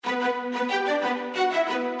Greenlight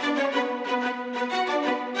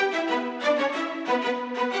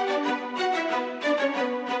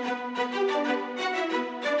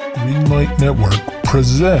Network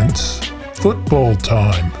presents Football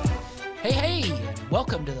Time. Hey, and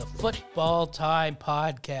welcome to the Football Time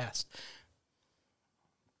podcast.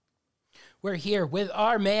 We're here with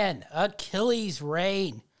our man, Achilles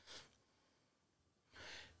Rain.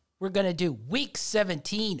 We're going to do Week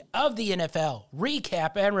 17 of the NFL,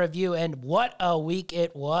 recap and review, and what a week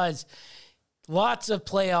it was. Lots of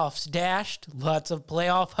playoffs dashed, lots of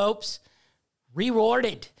playoff hopes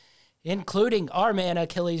rewarded, including our man,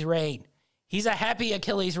 Achilles Rain. He's a happy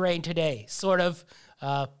Achilles Rain today, sort of.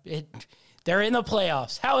 They're in the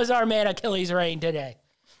playoffs. How is our man Achilles Rain today?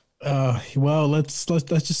 Well, let's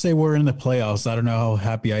just say we're in the playoffs. I don't know how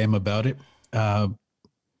happy I am about it.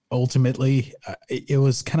 Ultimately, it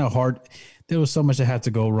was kind of hard. There was so much that had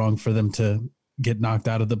to go wrong for them to get knocked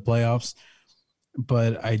out of the playoffs,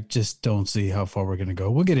 but I just don't see how far we're going to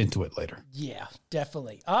go. We'll get into it later. Yeah,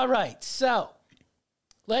 definitely. All right, so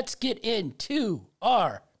let's get into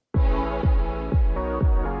our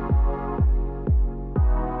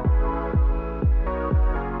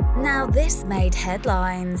Now this made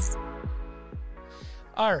headlines.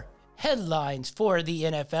 Our headlines for the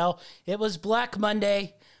NFL. It was Black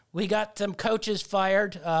Monday. We got some coaches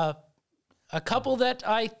fired. A couple that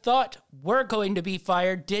I thought were going to be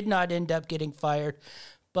fired did not end up getting fired.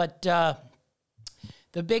 But the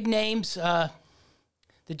big names, the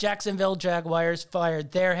Jacksonville Jaguars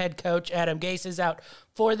fired their head coach. Adam Gase is out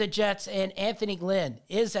for the Jets, and Anthony Lynn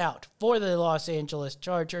is out for the Los Angeles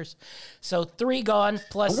Chargers. So 3 gone.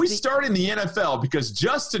 Plus, we start in the NFL because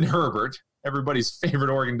Justin Herbert, everybody's favorite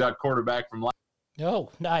Oregon Duck quarterback from last.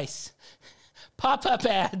 Oh, nice. Pop-up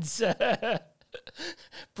ads.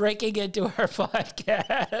 Breaking into our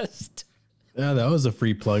podcast. Yeah, that was a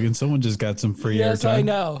free plug, and someone just got some free airtime. Yes, I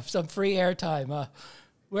know. Some free airtime.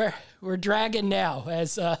 We're dragging now,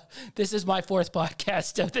 as this is my 4th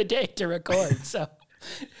podcast of the day to record. So,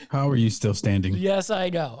 how are you still standing? Yes, I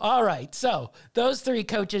know. All right, so those 3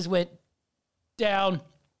 coaches went down.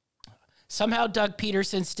 Somehow Doug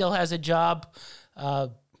Peterson still has a job.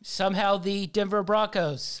 Somehow the Denver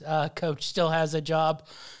Broncos coach still has a job.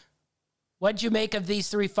 What'd you make of these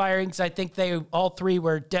 3 firings? I think all 3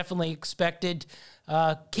 were definitely expected.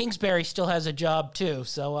 Kingsbury still has a job too.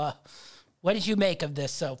 So what did you make of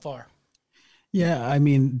this so far? Yeah, I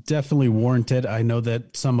mean, definitely warranted. I know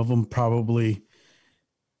that some of them probably,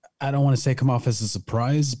 I don't want to say come off as a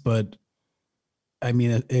surprise, but I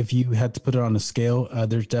mean, if you had to put it on a scale,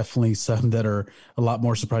 there's definitely some that are a lot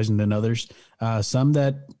more surprising than others. Some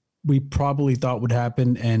that we probably thought would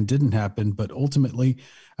happen and didn't happen, but ultimately,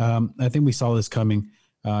 I think we saw this coming.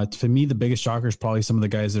 For me, the biggest shocker is probably some of the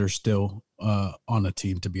guys that are still on the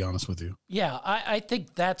team, to be honest with you. Yeah, I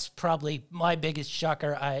think that's probably my biggest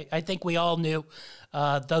shocker. I think we all knew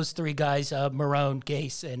those 3 guys, Marrone,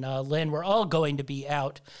 Gase, and Lynn, were all going to be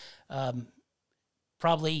out.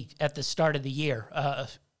 Probably at the start of the year.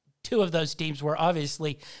 2 of those teams were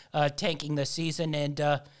obviously tanking the season,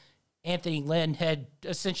 and Anthony Lynn had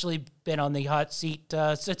essentially been on the hot seat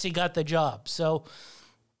since he got the job. So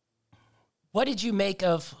what did you make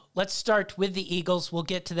of, let's start with the Eagles. We'll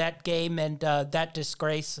get to that game and that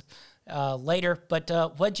disgrace later. But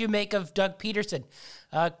what did you make of Doug Peterson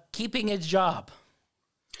keeping his job?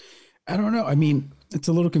 I don't know. I mean, it's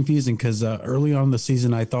a little confusing because early on in the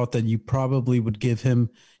season, I thought that you probably would give him,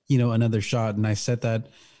 another shot. And I said that,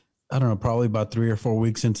 I don't know, probably about 3 or 4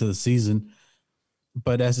 weeks into the season.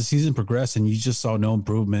 But as the season progressed and you just saw no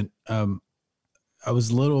improvement, I was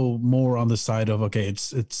a little more on the side of, okay,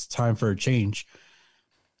 it's time for a change.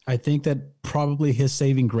 I think that probably his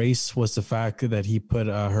saving grace was the fact that he put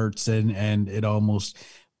Hurts in, and it almost,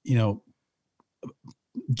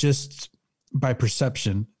 just by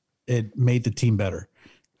perception, it made the team better,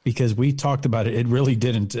 because we talked about it. It really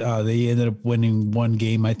didn't. They ended up winning 1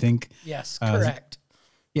 game, I think. Yes, correct.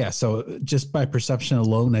 Yeah. So just by perception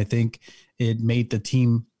alone, I think it made the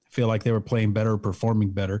team feel like they were playing better,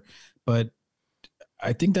 performing better. But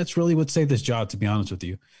I think that's really what saved this job, to be honest with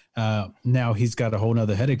you. Now he's got a whole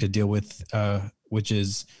nother headache to deal with, which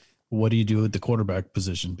is, what do you do with the quarterback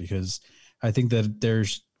position? Because I think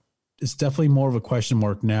that it's definitely more of a question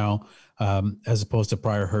mark now, as opposed to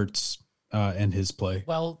prior Hurts and his play.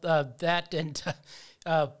 Well, that and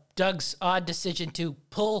Doug's odd decision to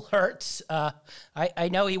pull Hurts. I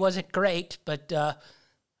know he wasn't great, but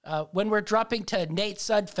when we're dropping to Nate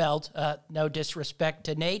Sudfeld, no disrespect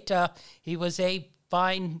to Nate, he was a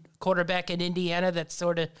fine quarterback in Indiana that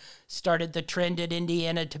sort of started the trend at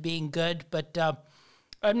Indiana to being good. But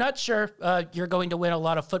I'm not sure you're going to win a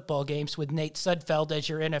lot of football games with Nate Sudfeld as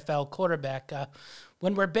your NFL quarterback.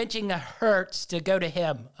 When we're benching Hurts to go to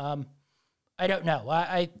him, I don't know.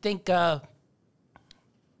 I think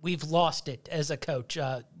we've lost it as a coach,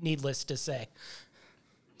 needless to say.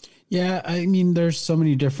 Yeah, I mean, there's so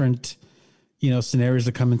many different, scenarios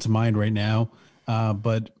that come into mind right now.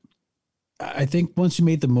 But I think once you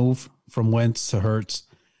made the move from Wentz to Hurts,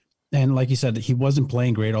 and like you said, he wasn't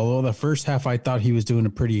playing great, although the first half I thought he was doing a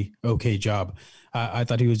pretty okay job. I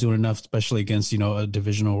thought he was doing enough, especially against, a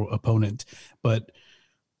divisional opponent. But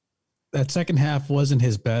that second half wasn't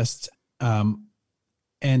his best.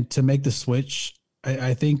 And to make the switch,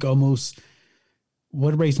 I think almost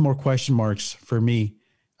what raised more question marks for me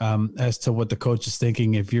as to what the coach is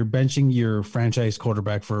thinking. If you're benching your franchise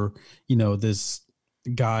quarterback for, this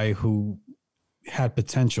guy who had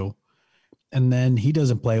potential, and then he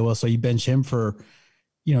doesn't play well, so you bench him for,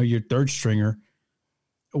 your third stringer.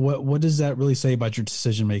 What does that really say about your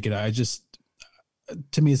decision making?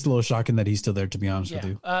 To me, it's a little shocking that he's still there, to be honest with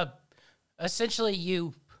you. Essentially,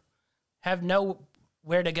 you have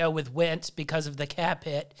nowhere to go with Wentz because of the cap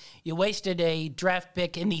hit. You wasted a draft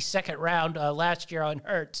pick in the second round last year on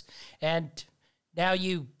Hurts, and now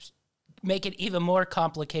you make it even more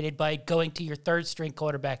complicated by going to your third string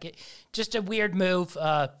quarterback. Just a weird move.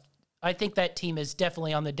 I think that team is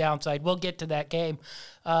definitely on the downside. We'll get to that game.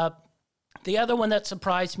 The other one that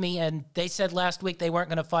surprised me, and they said last week they weren't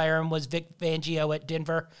going to fire him, was Vic Fangio at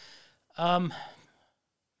Denver.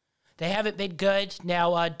 They haven't been good.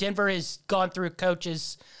 Now, Denver has gone through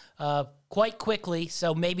coaches quite quickly,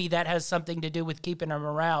 so maybe that has something to do with keeping him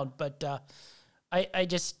around. But I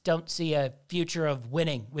just don't see a future of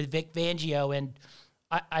winning with Vic Fangio, and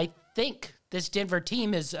I think this Denver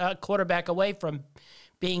team is a quarterback away from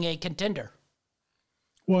being a contender.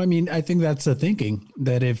 Well, I mean, I think that's the thinking,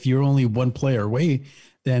 that if you're only one player away,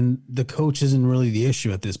 then the coach isn't really the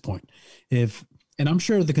issue at this point. And I'm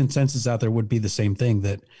sure the consensus out there would be the same thing,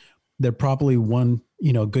 that they're probably one,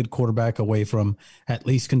 good quarterback away from at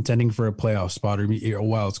least contending for a playoff spot or a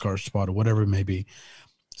wild card spot or whatever it may be.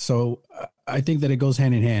 So I think that it goes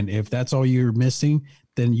hand in hand. If that's all you're missing,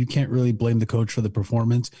 then you can't really blame the coach for the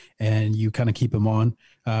performance, and you kind of keep him on.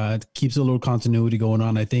 It keeps a little continuity going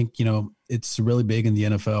on. I think, it's really big in the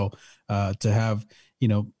NFL to have,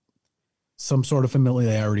 some sort of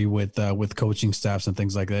familiarity with coaching staffs and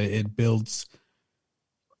things like that. It builds.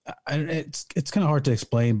 It's kind of hard to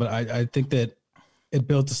explain, but I think that it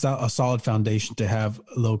built a solid foundation to have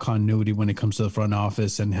a little continuity when it comes to the front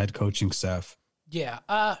office and head coaching staff. Yeah.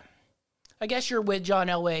 I guess you're with John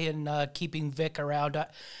Elway and keeping Vic around.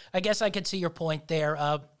 I guess I could see your point there.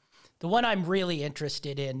 The one I'm really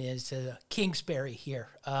interested in is Kingsbury here.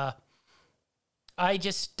 I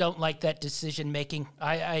just don't like that decision making.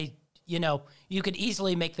 You could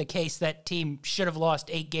easily make the case that team should have lost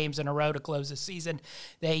 8 games in a row to close the season.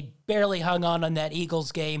 They barely hung on that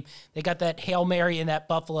Eagles game. They got that Hail Mary in that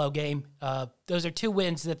Buffalo game. Those are 2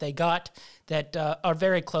 wins that they got that are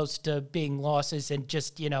very close to being losses, and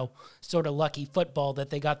just, sort of lucky football that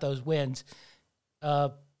they got those wins.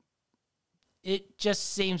 It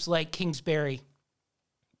just seems like Kingsbury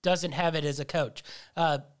doesn't have it as a coach.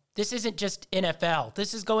 This isn't just NFL.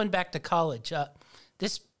 This is going back to college.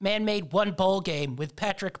 This man made 1 bowl game with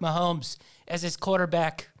Patrick Mahomes as his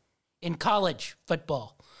quarterback in college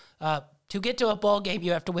football. To get to a bowl game,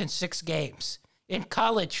 you have to win 6 games. In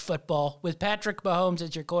college football, with Patrick Mahomes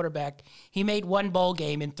as your quarterback, he made 1 bowl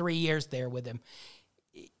game in 3 years there with him.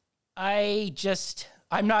 I'm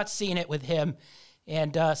not seeing it with him.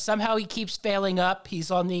 And somehow he keeps failing up.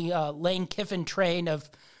 He's on the Lane Kiffin train of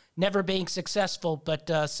never being successful,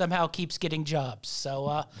 but somehow keeps getting jobs.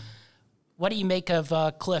 So what do you make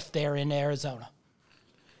of Cliff there in Arizona?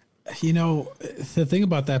 The thing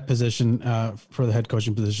about that position for the head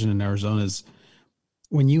coaching position in Arizona is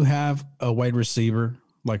when you have a wide receiver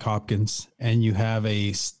like Hopkins and you have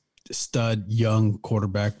a stud young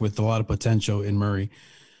quarterback with a lot of potential in Murray,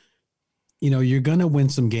 you're going to win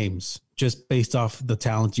some games just based off the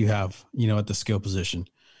talent you have, at the skill position.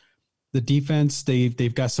 The defense,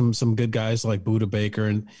 they've got some good guys like Budda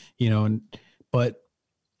Baker but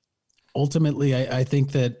ultimately I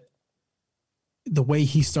think that the way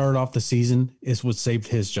he started off the season is what saved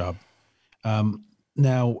his job.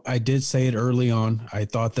 Now, I did say it early on. I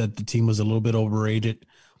thought that the team was a little bit overrated.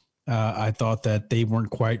 I thought that they weren't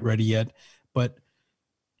quite ready yet. But,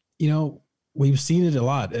 we've seen it a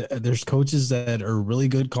lot. There's coaches that are really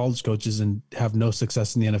good college coaches and have no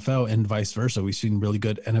success in the NFL, and vice versa. We've seen really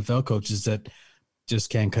good NFL coaches that just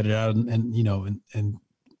can't cut it out in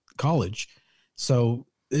college. So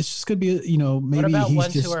it's just going to be, you know, maybe what about he's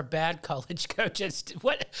ones just, who are bad college coaches?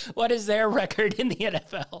 What is their record in the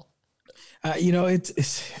NFL? you know,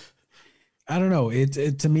 it's I don't know.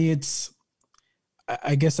 To me,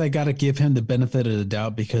 I guess I got to give him the benefit of the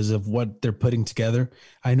doubt because of what they're putting together.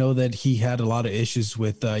 I know that he had a lot of issues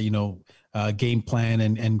with, game plan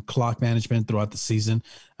and clock management throughout the season.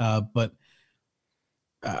 But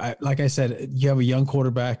like I said, you have a young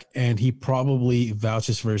quarterback and he probably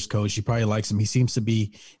vouches for his coach. He probably likes him. He seems to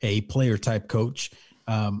be a player type coach.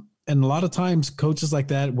 And a lot of times coaches like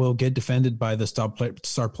that will get defended by the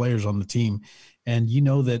star players on the team. And you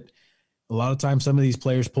know that a lot of times some of these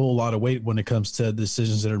players pull a lot of weight when it comes to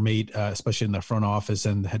decisions that are made, especially in the front office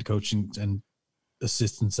and head coaching and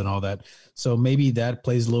assistants and all that. So maybe that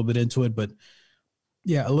plays a little bit into it, but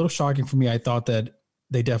yeah, a little shocking for me. I thought that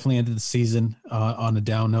they definitely ended the season on a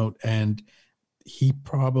down note, and he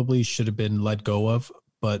probably should have been let go of,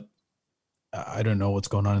 but I don't know what's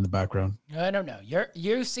going on in the background. I don't know.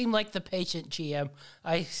 You seem like the patient GM.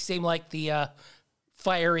 I seem like the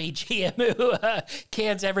fiery GM who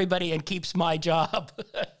cans everybody and keeps my job.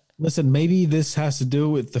 Listen, maybe this has to do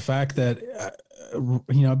with the fact that,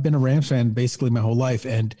 I've been a Rams fan basically my whole life.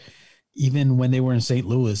 And even when they were in St.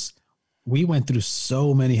 Louis, we went through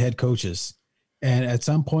so many head coaches. And at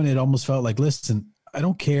some point it almost felt like, listen, I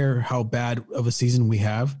don't care how bad of a season we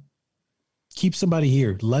have. Keep somebody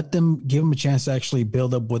here. Let them give them a chance to actually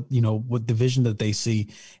build up what the vision that they see.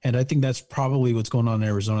 And I think that's probably what's going on in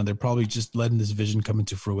Arizona. They're probably just letting this vision come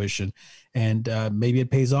into fruition. And maybe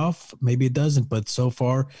it pays off, maybe it doesn't. But so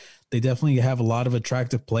far, they definitely have a lot of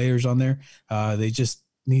attractive players on there. They just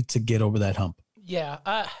need to get over that hump. Yeah,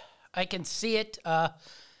 I can see it. I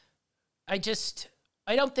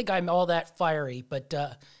don't think I'm all that fiery, but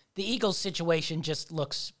the Eagles situation just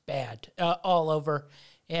looks bad all over.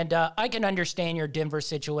 And I can understand your Denver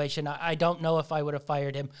situation. I don't know if I would have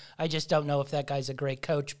fired him. I just don't know if that guy's a great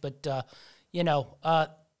coach. But,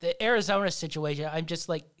 the Arizona situation, I'm just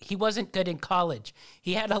like, he wasn't good in college.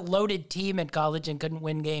 He had a loaded team in college and couldn't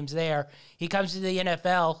win games there. He comes to the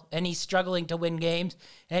NFL, and he's struggling to win games.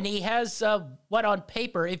 And he has on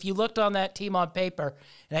paper, if you looked on that team on paper,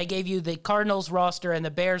 and I gave you the Cardinals roster and the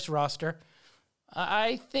Bears roster,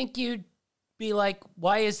 I think you'd be like,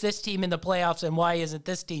 why is this team in the playoffs and why isn't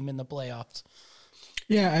this team in the playoffs?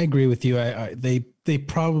 Yeah, I agree with you. They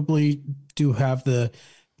probably do have the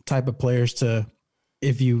type of players to,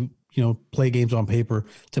 if you play games on paper,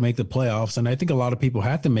 to make the playoffs. And I think a lot of people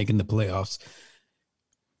have them making the playoffs.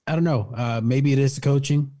 I don't know. Maybe it is the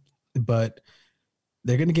coaching, but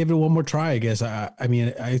they're going to give it one more try, I guess.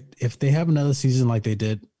 If they have another season like they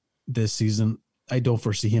did this season, I don't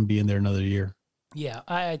foresee him being there another year. Yeah,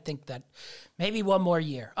 I think that maybe one more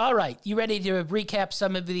year. All right. You ready to recap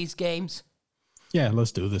some of these games? Yeah,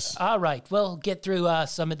 let's do this. All right. We'll get through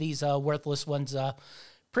some of these worthless ones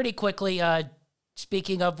pretty quickly.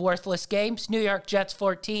 Speaking of worthless games, New York Jets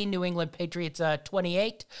 14, New England Patriots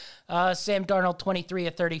 28. Sam Darnold 23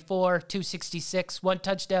 of 34, 266, 1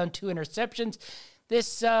 touchdown, 2 interceptions.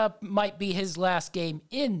 This might be his last game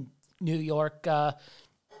in New York.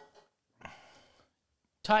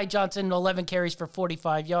 Ty Johnson, 11 carries for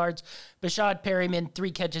 45 yards. Bashad Perryman,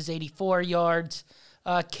 3 catches, 84 yards.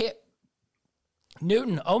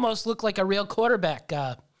 Newton almost looked like a real quarterback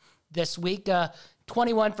this week.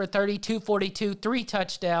 21 for 30, 242, 3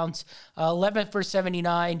 touchdowns, 11 for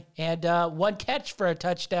 79, and 1 catch for a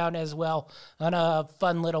touchdown as well on a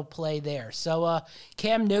fun little play there. So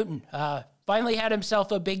Cam Newton finally had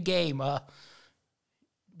himself a big game.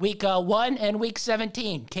 Week 1 and week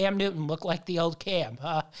 17, Cam Newton looked like the old Cam.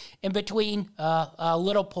 In between, a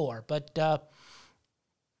little poor. But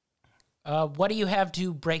what do you have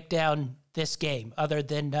to break down this game other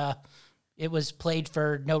than it was played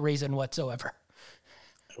for no reason whatsoever?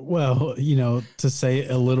 Well, to say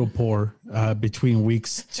a little poor between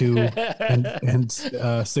weeks 2 and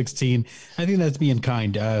 16, I think that's being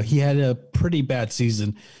kind. He had a pretty bad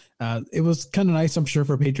season. It was kind of nice, I'm sure,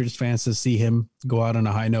 for Patriots fans to see him go out on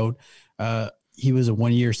a high note. He was a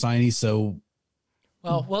 1-year signee, so.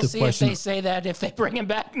 Well, we'll see if they say that if they bring him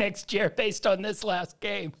back next year based on this last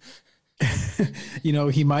game.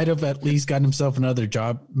 He might have at least gotten himself another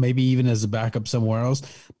job, maybe even as a backup somewhere else.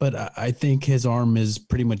 But I think his arm is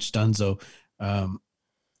pretty much donezo.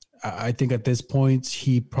 I think at this point,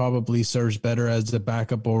 he probably serves better as a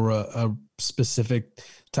backup or a specific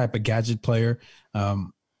type of gadget player.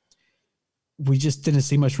 We just didn't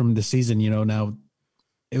see much from the season, Now,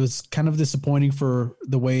 it was kind of disappointing for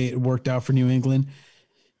the way it worked out for New England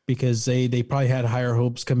because they probably had higher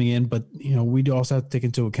hopes coming in. But, we do also have to take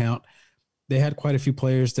into account they had quite a few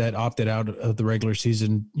players that opted out of the regular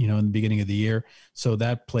season, in the beginning of the year. So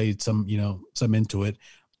that played some into it.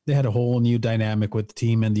 They had a whole new dynamic with the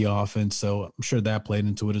team and the offense. So I'm sure that played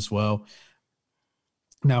into it as well.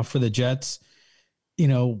 Now for the Jets,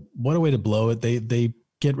 what a way to blow it. They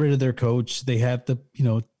get rid of their coach. They had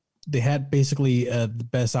they had basically the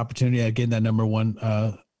best opportunity at getting that number one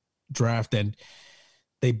draft, and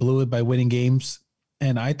they blew it by winning games.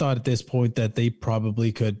 And I thought at this point that they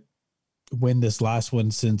probably could win this last one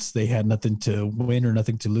since they had nothing to win or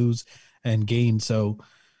nothing to lose and gain. So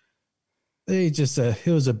they just, it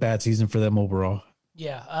was a bad season for them overall.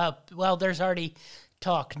 Yeah. Well, there's already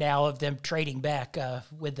talk now of them trading back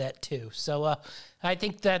with that too. So I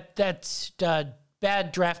think that's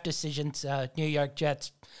bad draft decisions. New York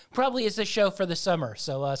Jets probably is a show for the summer.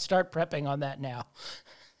 So start prepping on that now.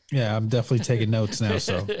 Yeah, I'm definitely taking notes now.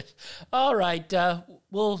 So, all right,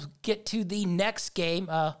 we'll get to the next game,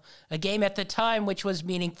 a game at the time which was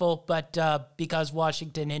meaningful, but because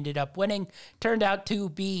Washington ended up winning, turned out to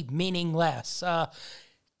be meaningless.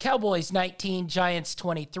 Cowboys 19, Giants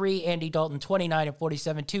 23, Andy Dalton 29 and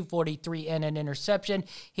 47, 243 and an interception.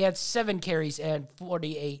 He had 7 carries and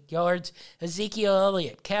 48 yards. Ezekiel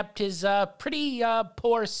Elliott capped his pretty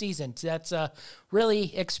poor season. That's a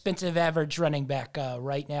really expensive average running back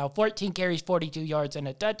right now. 14 carries, 42 yards and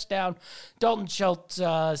a touchdown. Dalton Schultz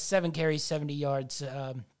 7 carries, 70 yards.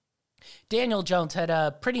 Daniel Jones had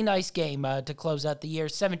a pretty nice game to close out the year.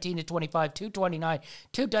 17 to 25, 229,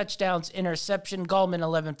 2 touchdowns, interception. Gallman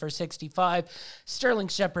 11 for 65. Sterling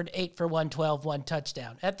Shepard 8 for 112, 1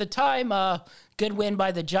 touchdown. At the time, good win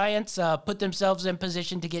by the Giants. Put themselves in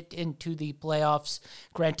position to get into the playoffs.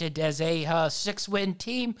 Granted, as a 6-win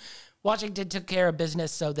team, Washington took care of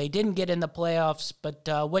business, so they didn't get in the playoffs. But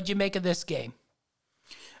what'd you make of this game?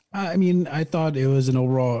 I mean, I thought it was an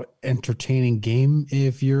overall entertaining game.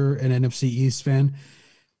 If you're an NFC East fan,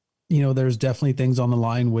 there's definitely things on the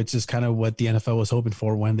line, which is kind of what the NFL was hoping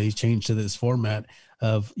for when they changed to this format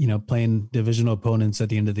of, playing divisional opponents at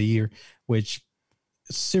the end of the year, which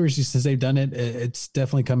seriously, since they've done it, it's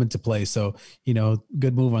definitely come into play. So,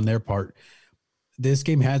 good move on their part. This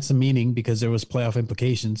game had some meaning because there was playoff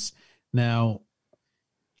implications. Now,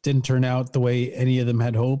 didn't turn out the way any of them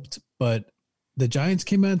had hoped, but the Giants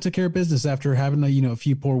came out and took care of business after having a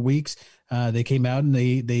few poor weeks. They came out and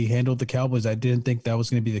they handled the Cowboys. I didn't think that was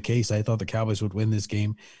going to be the case. I thought the Cowboys would win this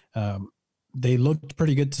game. They looked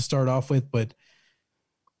pretty good to start off with, but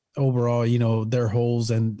overall, their holes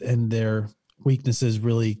and their weaknesses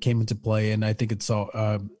really came into play, and I think it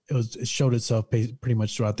showed itself pretty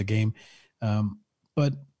much throughout the game.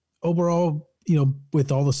 But overall,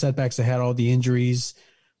 with all the setbacks they had, all the injuries,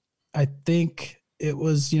 I think it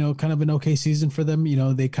was, kind of an okay season for them.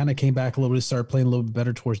 They kind of came back a little bit, started playing a little bit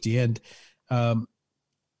better towards the end. I'm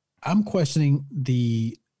questioning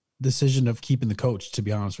the decision of keeping the coach, to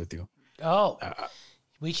be honest with you. Oh,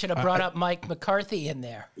 we should have brought up Mike McCarthy in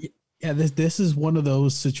there. Yeah, this is one of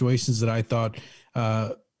those situations that I thought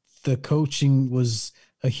the coaching was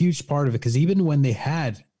a huge part of it, because even when they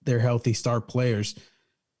had their healthy star players,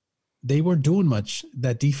 they weren't doing much.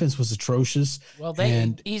 That defense was atrocious. Well,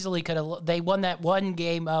 they easily could have. They won that one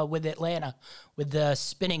game with Atlanta with the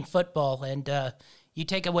spinning football, and you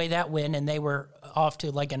take away that win, and they were off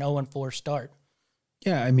to like an 0-4 start.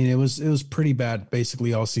 Yeah, I mean, it was pretty bad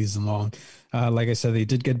basically all season long. Like I said, they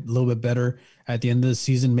did get a little bit better at the end of the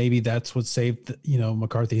season. Maybe that's what saved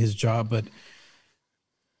McCarthy his job, but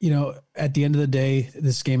at the end of the day,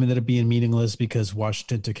 this game ended up being meaningless because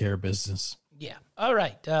Washington took care of business. Yeah. All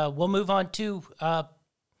right. We'll move on to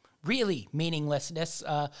really meaninglessness.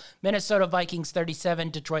 Minnesota Vikings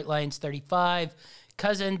 37, Detroit Lions 35.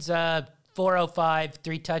 Cousins 405,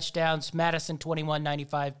 3 touchdowns. Madison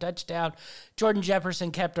 21-95 touchdown. Jordan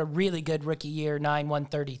Jefferson kept a really good rookie year,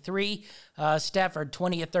 133. Stafford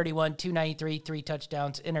 20 of 31, 293, 3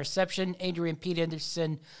 touchdowns, interception. Adrian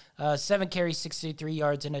Peterson 7 carries, 63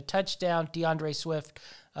 yards and a touchdown. DeAndre Swift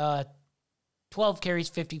 12 carries,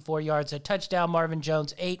 54 yards, a touchdown. Marvin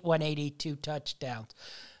Jones, 8, 180, 2 touchdowns.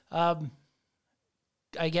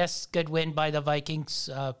 I guess good win by the Vikings.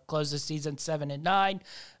 Close the season 7-9.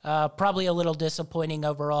 Probably a little disappointing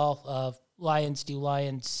overall. Lions do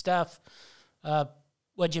Lions stuff.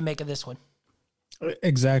 What'd you make of this one?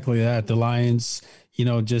 Exactly that. The Lions,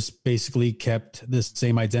 just basically kept the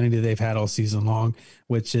same identity they've had all season long,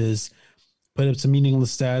 which is put up some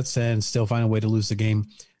meaningless stats and still find a way to lose the game.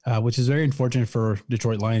 Which is very unfortunate for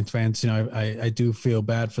Detroit Lions fans. I do feel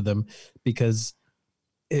bad for them because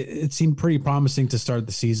it seemed pretty promising to start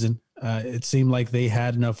the season. It seemed like they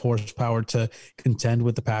had enough horsepower to contend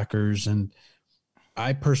with the Packers. And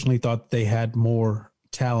I personally thought they had more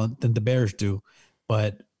talent than the Bears do,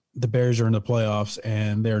 but the Bears are in the playoffs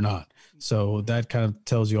and they're not. So that kind of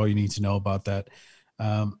tells you all you need to know about that.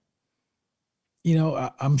 I'm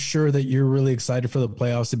sure that you're really excited for the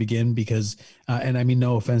playoffs to begin because, and I mean,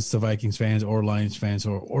 no offense to Vikings fans or Lions fans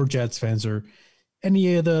or Jets fans or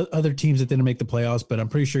any of the other teams that didn't make the playoffs, but I'm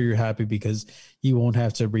pretty sure you're happy because you won't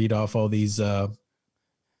have to read off all these,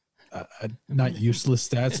 not useless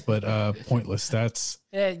stats, but pointless stats.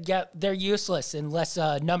 Yeah, they're useless unless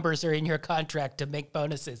numbers are in your contract to make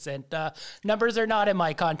bonuses. And numbers are not in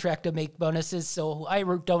my contract to make bonuses, so I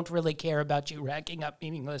don't really care about you racking up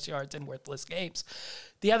meaningless yards in worthless games.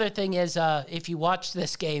 The other thing is, if you watch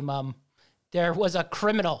this game, there was a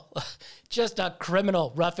criminal, just a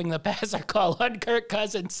criminal roughing the passer call on Kirk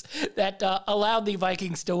Cousins that allowed the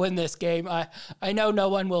Vikings to win this game. I know no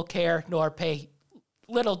one will care nor pay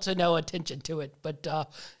little to no attention to it, but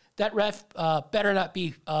that ref better not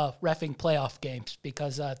be reffing playoff games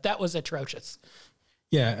because that was atrocious.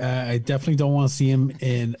 Yeah, I definitely don't want to see him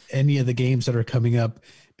in any of the games that are coming up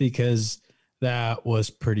because that was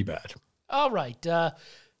pretty bad. All right.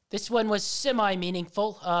 This one was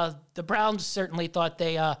semi-meaningful. The Browns certainly thought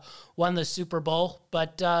they won the Super Bowl,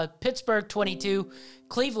 but Pittsburgh 22,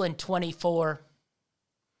 Cleveland 24.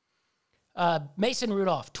 Mason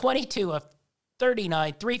Rudolph, 22 of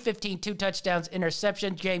 39, 315, 2 touchdowns,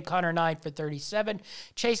 interception. James Conner, 9 for 37.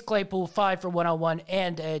 Chase Claypool, 5 for 101,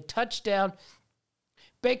 and a touchdown.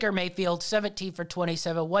 Baker Mayfield, 17 for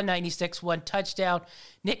 27, 196, 1 touchdown.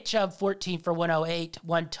 Nick Chubb, 14 for 108,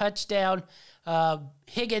 1 touchdown.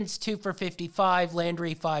 Higgins, 2 for 55.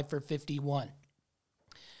 Landry, 5 for 51.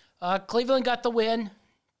 Cleveland got the win,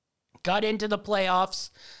 got into the playoffs,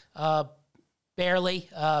 barely.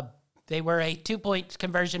 They were a 2-point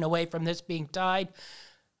conversion away from this being tied.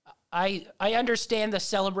 I understand the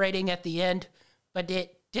celebrating at the end, but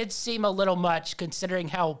it did seem a little much considering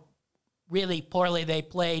how really poorly they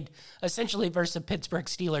played, essentially versus the Pittsburgh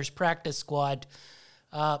Steelers practice squad.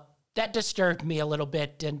 That disturbed me a little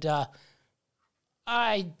bit, and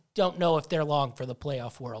I don't know if they're long for the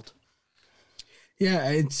playoff world. Yeah,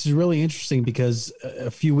 it's really interesting because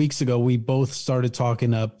a few weeks ago, we both started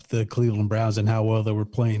talking up the Cleveland Browns and how well they were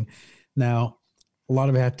playing. Now, a lot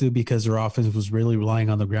of it had to do because their offense was really relying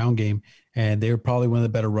on the ground game, and they were probably one of the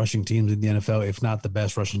better rushing teams in the NFL, if not the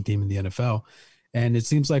best rushing team in the NFL. And it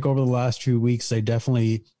seems like over the last few weeks, they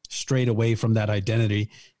definitely strayed away from that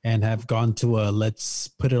identity and have gone to a let's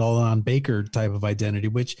put it all on Baker type of identity,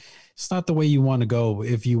 which is not the way you want to go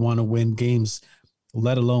if you want to win games,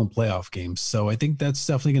 let alone playoff games. So I think that's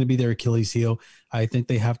definitely going to be their Achilles heel. I think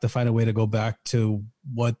they have to find a way to go back to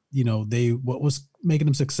what was making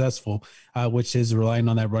them successful, which is relying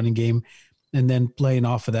on that running game and then playing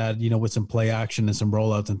off of that, with some play action and some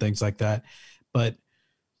rollouts and things like that. But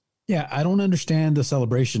yeah, I don't understand the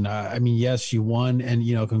celebration. I mean, yes, you won, and,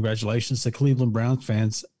 congratulations to Cleveland Browns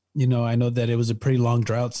fans. I know that it was a pretty long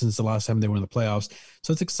drought since the last time they were in the playoffs.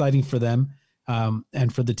 So it's exciting for them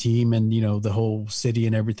and for the team and, the whole city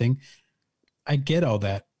and everything. I get all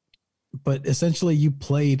that. But essentially you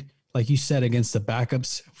played, like you said, against the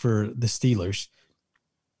backups for the Steelers,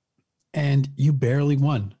 and you barely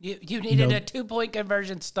won. You needed a 2-point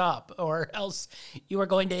conversion stop, or else you were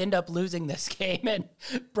going to end up losing this game and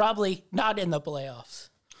probably not in the playoffs.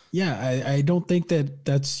 Yeah, I don't think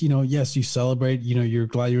that's, yes, you celebrate, you're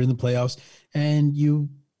glad you're in the playoffs and you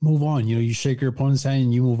move on. You shake your opponent's hand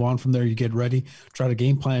and you move on from there. You get ready, try to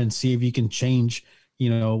game plan and see if you can change,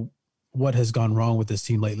 what has gone wrong with this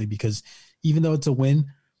team lately. Because even though it's a win,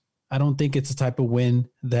 I don't think it's the type of win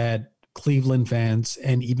that Cleveland fans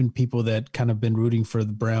and even people that kind of been rooting for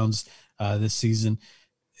the Browns this season,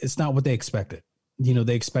 it's not what they expected.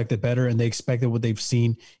 They expected better, and they expected what they've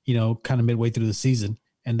seen, kind of midway through the season.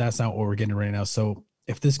 And that's not what we're getting right now. So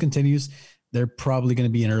if this continues, they're probably going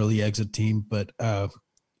to be an early exit team, but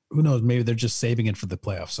who knows? Maybe they're just saving it for the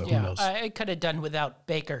playoffs. So who knows? I could have done without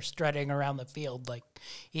Baker strutting around the field like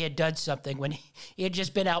he had done something when he had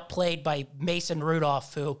just been outplayed by Mason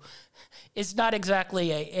Rudolph, who is not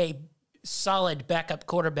exactly a solid backup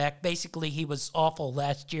quarterback. Basically, he was awful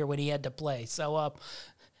last year when he had to play. So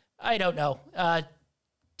I don't know.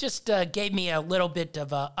 Just gave me a little bit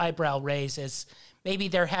of an eyebrow raise, as maybe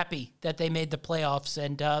they're happy that they made the playoffs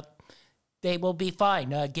and they will be fine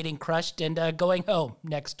getting crushed and going home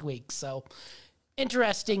next week. So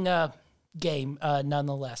interesting game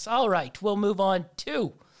nonetheless. All right, we'll move on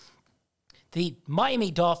to the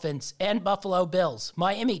Miami Dolphins and Buffalo Bills.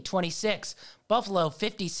 Miami 26, Buffalo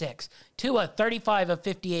 56. Tua 35 of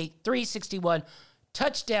 58, 361,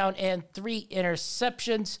 touchdown and 3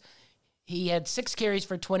 interceptions. He had 6 carries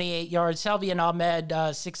for 28 yards. Salvian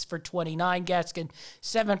Ahmed, 6 for 29. Gaskin,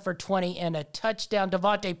 7 for 20 and a touchdown.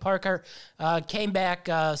 Devontae Parker came back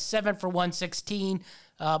 7 for 116.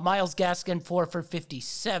 Myles Gaskin, 4 for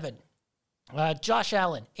 57. Josh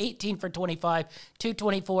Allen, 18 for 25,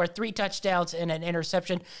 224, 3 touchdowns, and an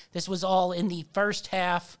interception. This was all in the first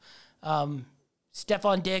half.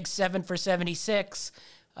 Stephon Diggs, 7 for 76.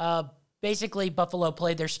 Basically, Buffalo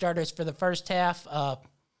played their starters for the first half,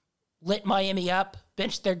 lit Miami up,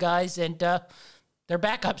 benched their guys, and their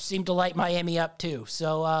backups seemed to light Miami up too.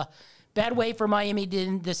 So bad way for Miami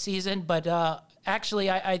this season, but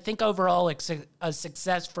actually I think overall it's a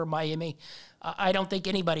success for Miami. I don't think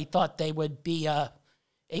anybody thought they would be a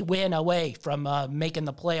win away from making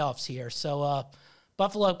the playoffs here. So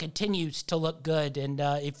Buffalo continues to look good, and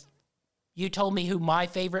if you told me who my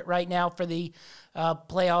favorite right now for the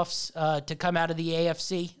playoffs to come out of the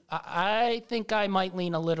AFC, I think I might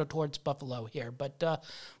lean a little towards Buffalo here. But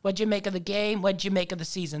what'd you make of the game? What'd you make of the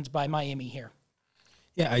seasons by Miami here?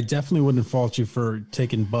 Yeah, I definitely wouldn't fault you for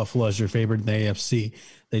taking Buffalo as your favorite in the AFC.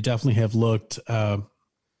 They definitely have looked,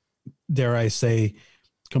 dare I say,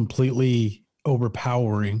 completely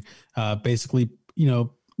overpowering. Basically,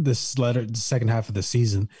 the second half of the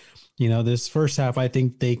season. This first half, I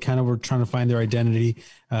think they kind of were trying to find their identity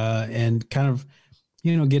and kind of,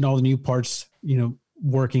 getting all the new parts,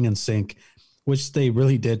 working in sync, which they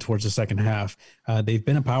really did towards the second half. They've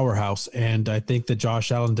been a powerhouse, and I think that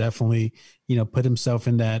Josh Allen definitely, put himself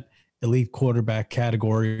in that elite quarterback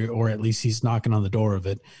category, or at least he's knocking on the door of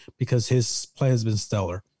it, because his play has been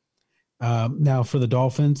stellar. Now for the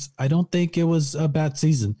Dolphins, I don't think it was a bad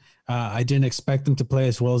season. I didn't expect them to play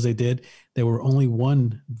as well as they did. They were only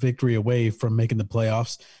one victory away from making the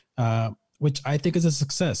playoffs, which I think is a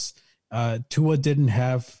success. Tua didn't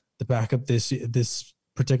have the backup this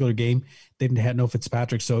particular game. They didn't have no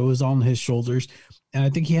Fitzpatrick, so it was on his shoulders, and I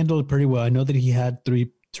think he handled it pretty well. I know that he had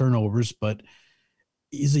 3 turnovers, but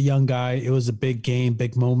he's a young guy. It was a big game,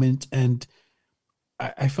 big moment, and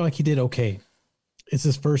I feel like he did okay. It's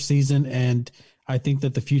his first season, and I think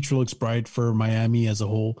that the future looks bright for Miami as a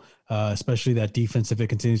whole, especially that defense if it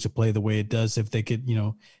continues to play the way it does. If they could,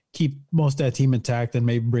 keep most of that team intact and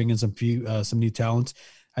maybe bring in some new talents,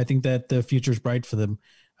 I think that the future is bright for them.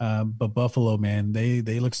 But Buffalo, man, they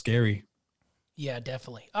look scary. Yeah,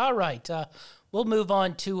 definitely. All right, we'll move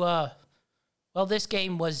on to this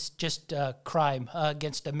game was just crime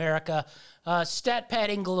against America. Stat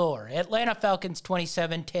padding galore. Atlanta Falcons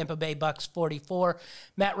 27, Tampa Bay Bucks 44.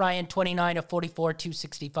 Matt Ryan 29 of 44,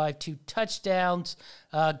 265, 2 touchdowns.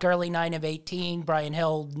 Gurley 9 of 18. Brian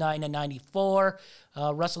Hill 9 of 94.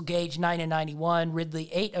 Russell Gage 9 of 91. Ridley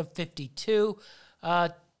 8 of 52.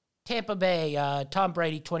 Tampa Bay, Tom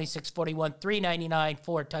Brady, 26-41, 399,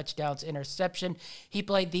 4 touchdowns, interception. He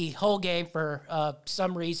played the whole game for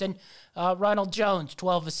some reason. Ronald Jones,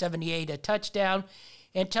 12 of 78, a touchdown.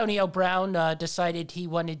 Antonio Brown decided he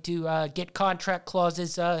wanted to get contract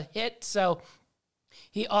clauses hit, so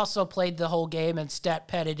he also played the whole game and stat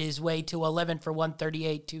padded his way to 11 for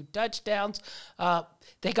 138, 2 touchdowns.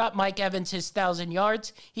 They got Mike Evans his 1,000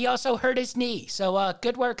 yards. He also hurt his knee, so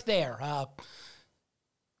good work there.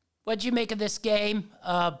 What'd you make of this game?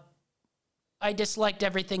 I disliked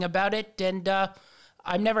everything about it, and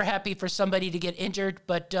I'm never happy for somebody to get injured,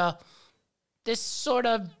 but this sort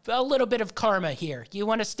of a little bit of karma here. You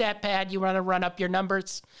want a stat pad, you want to run up your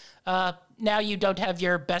numbers. Now you don't have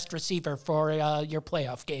your best receiver for your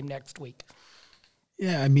playoff game next week.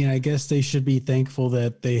 Yeah, I mean, I guess they should be thankful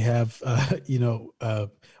that they have,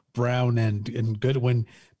 Brown and Goodwin,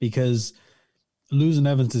 because losing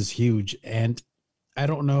Evans is huge, and I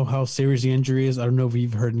don't know how serious the injury is. I don't know if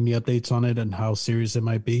you've heard any updates on it and how serious it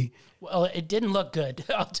might be. Well, it didn't look good.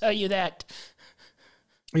 I'll tell you that.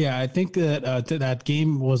 Yeah, I think that that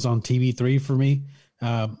game was on TV3 for me,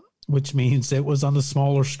 which means it was on the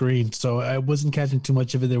smaller screen. So I wasn't catching too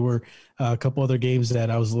much of it. There were a couple other games that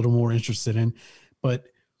I was a little more interested in. But,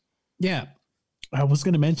 yeah, I was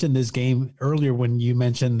going to mention this game earlier when you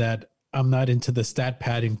mentioned that I'm not into the stat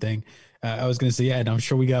padding thing. I was going to say, yeah, and I'm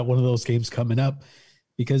sure we got one of those games coming up,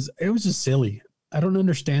 because it was just silly. I don't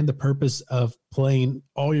understand the purpose of playing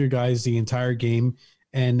all your guys the entire game,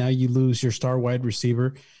 and now you lose your star wide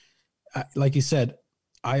receiver. Like you said,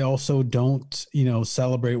 I also don't,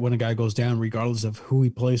 celebrate when a guy goes down, regardless of who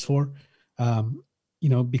he plays for,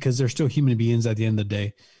 because they're still human beings at the end of the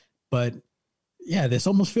day. But, yeah, this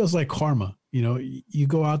almost feels like karma. You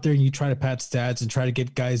go out there and you try to pad stats and try to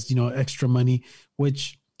get guys, extra money,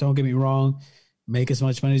 which, don't get me wrong, make as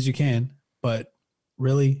much money as you can. But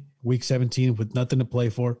really, week 17 with nothing to play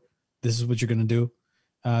for, this is what you're going to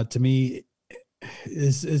do. To me,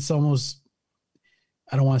 it's almost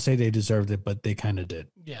I don't want to say they deserved it, but they kind of did.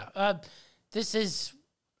 Yeah. This is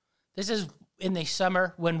in the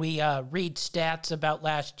summer when we read stats about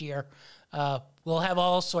last year. We'll have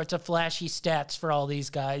all sorts of flashy stats for all these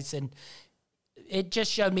guys, and it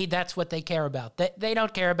just showed me that's what they care about. They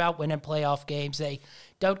don't care about winning playoff games. They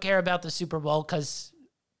don't care about the Super Bowl because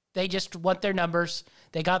they just want their numbers.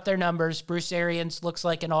 They got their numbers. Bruce Arians looks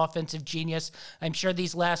like an offensive genius. I'm sure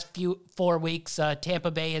these last 4 weeks,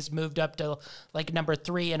 Tampa Bay has moved up to like number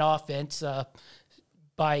 3 in offense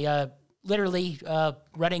by literally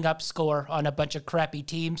running up score on a bunch of crappy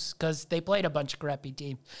teams because they played a bunch of crappy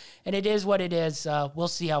teams. And it is what it is. We'll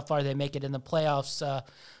see how far they make it in the playoffs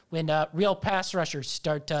when real pass rushers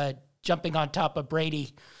start jumping on top of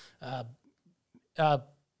Brady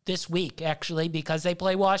this week, actually, because they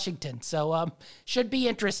play Washington. So should be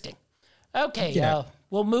interesting. Okay,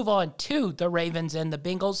 we'll move on to the Ravens and the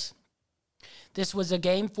Bengals. This was a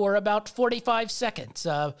game for about 45 seconds.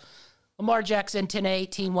 Lamar Jackson,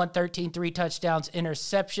 10-18, 113, 3 touchdowns,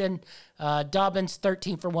 interception. Dobbins,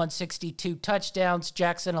 13 for 162 touchdowns.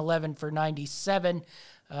 Jackson, 11 for 97.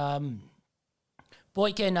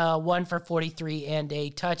 Boykin, 1 for 43 and a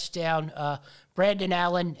touchdown. Brandon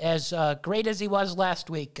Allen, as great as he was last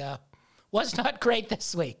week, was not great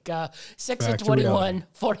this week. 6 of 21,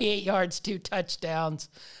 48 yards, 2 touchdowns.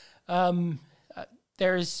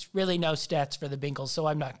 There's really no stats for the Bengals, so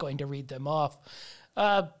I'm not going to read them off.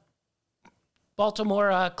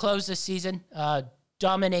 Baltimore closed the season,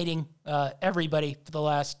 dominating everybody for the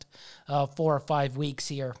last 4 or 5 weeks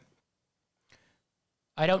here.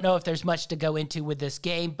 I don't know if there's much to go into with this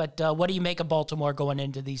game, but what do you make of Baltimore going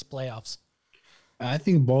into these playoffs? I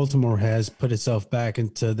think Baltimore has put itself back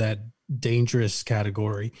into that dangerous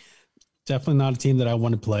category. Definitely not a team that I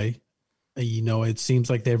want to play. You know, it seems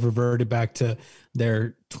like they've reverted back to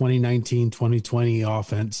their 2019-2020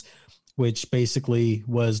 offense, which basically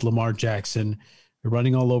was Lamar Jackson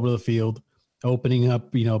running all over the field, opening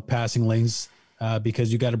up, passing lanes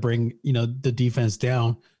because you got to bring, the defense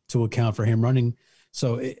down to account for him running.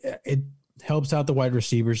 So it helps out the wide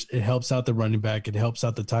receivers. It helps out the running back. It helps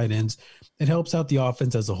out the tight ends. It helps out the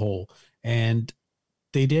offense as a whole. And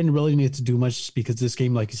they didn't really need to do much because this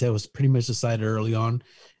game, like you said, was pretty much decided early on.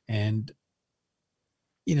 And,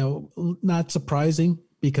 not surprising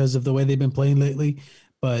because of the way they've been playing lately.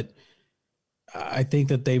 But I think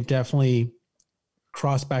that they've definitely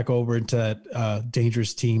crossed back over into that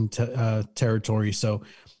dangerous team territory. So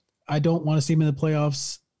I don't want to see them in the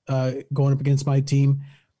playoffs going up against my team.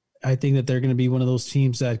 I think that they're going to be one of those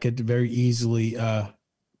teams that could very easily,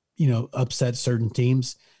 upset certain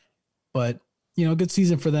teams. But, good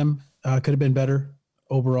season for them. Could have been better.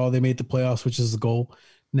 Overall, they made the playoffs, which is the goal.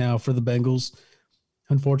 Now for the Bengals,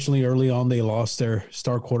 unfortunately, early on, they lost their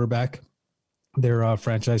star quarterback, their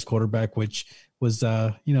franchise quarterback, which was,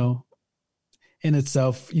 in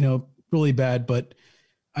itself, really bad. But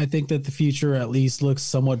I think that the future at least looks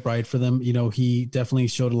somewhat bright for them. He definitely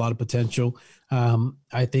showed a lot of potential.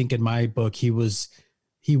 I think in my book, he was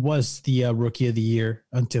the rookie of the year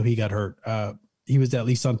until he got hurt. He was at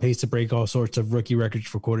least on pace to break all sorts of rookie records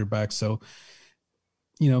for quarterbacks. So,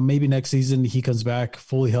 maybe next season he comes back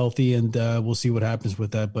fully healthy and we'll see what happens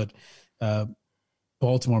with that. But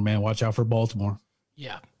Baltimore, man, watch out for Baltimore.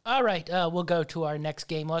 Yeah. All right, we'll go to our next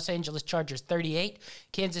game. Los Angeles Chargers 38,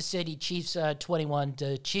 Kansas City Chiefs 21.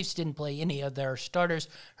 The Chiefs didn't play any of their starters.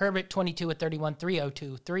 Herbert 22 of 31,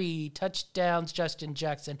 302, 3 touchdowns. Justin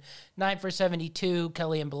Jackson 9 for 72.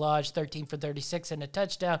 Kelly and Balaj 13 for 36 and a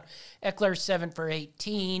touchdown. Eckler 7 for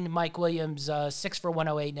 18. Mike Williams 6 for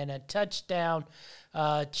 108 and a touchdown.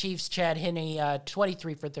 Chiefs Chad Henne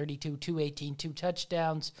 23 for 32, 218, 2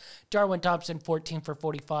 touchdowns. Darwin Thompson 14 for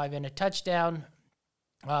 45 and a touchdown.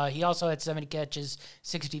 He also had 70 catches,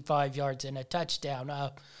 65 yards, and a touchdown.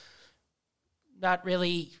 Not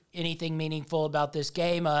really anything meaningful about this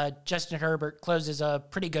game. Justin Herbert closes a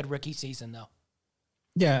pretty good rookie season, though.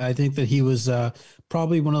 Yeah, I think that he was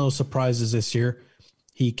probably one of those surprises this year.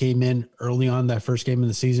 He came in early on that first game of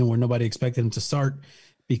the season where nobody expected him to start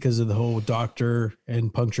because of the whole doctor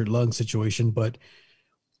and punctured lung situation. But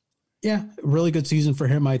yeah, really good season for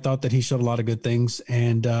him. I thought that he showed a lot of good things.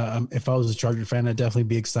 And if I was a Charger fan, I'd definitely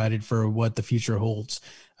be excited for what the future holds.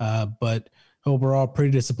 But overall, pretty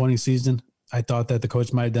disappointing season. I thought that the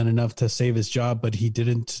coach might have done enough to save his job, but he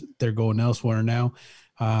didn't. They're going elsewhere now.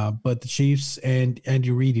 But the Chiefs and Andy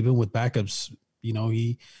Reid, even with backups,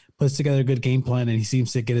 he puts together a good game plan and he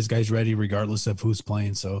seems to get his guys ready regardless of who's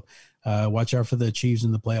playing. So watch out for the Chiefs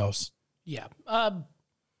in the playoffs. Yeah.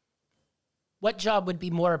 What job would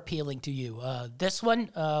be more appealing to you? This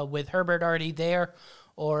one with Herbert already there,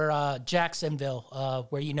 or Jacksonville,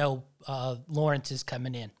 where Lawrence is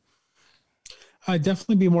coming in? I'd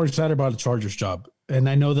definitely be more excited about the Chargers job. And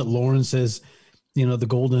I know that Lawrence is, the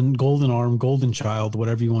golden arm, golden child,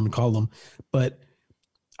 whatever you want to call him. But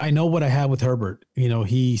I know what I have with Herbert.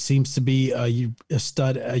 He seems to be a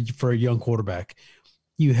stud for a young quarterback.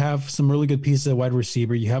 You have some really good pieces at wide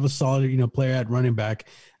receiver. You have a solid, player at running back.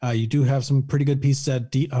 You do have some pretty good pieces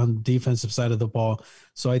on the defensive side of the ball.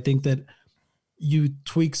 So I think that you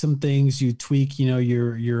tweak some things, you tweak,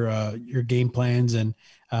 your game plans, and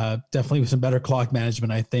definitely with some better clock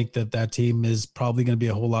management. I think that team is probably going to be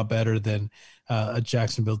a whole lot better than a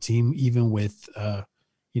Jacksonville team, even with, their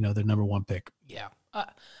number one pick. Yeah.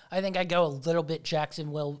 I think I go a little bit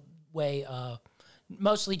Jacksonville way,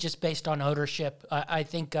 mostly just based on ownership. I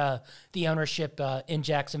think the ownership in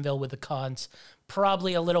Jacksonville with the Khans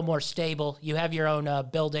probably a little more stable. You have your own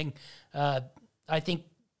building. I think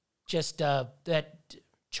just that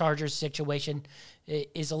Chargers situation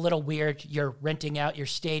is a little weird. You're renting out your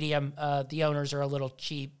stadium. The owners are a little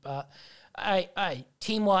cheap. I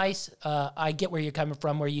team-wise, I get where you're coming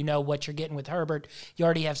from, where you know what you're getting with Herbert. You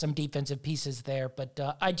already have some defensive pieces there, but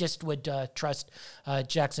I just would trust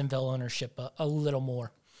Jacksonville ownership a little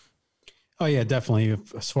more. Oh, yeah, definitely.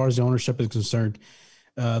 As far as the ownership is concerned,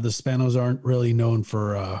 the Spanos aren't really known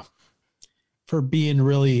for being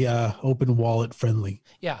really open wallet friendly.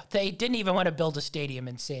 Yeah, they didn't even want to build a stadium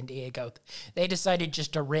in San Diego. They decided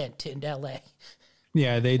just to rent in L.A.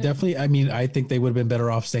 Yeah, they definitely, I think they would have been better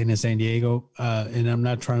off staying in San Diego. And I'm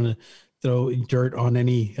not trying to throw dirt on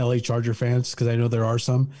any LA Charger fans, because I know there are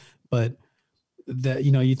some, but that,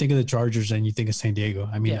 you think of the Chargers and you think of San Diego.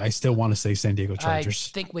 I still want to say San Diego Chargers.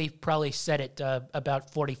 I think we've probably said it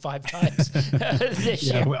about 45 times this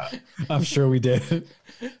year. Well, I'm sure we did.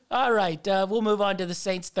 All right, we'll move on to the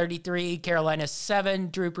Saints 33, Carolina 7.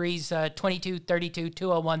 Drew Brees 22, 32,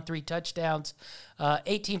 201, 3 touchdowns.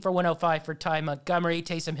 18 for 105 for Ty Montgomery.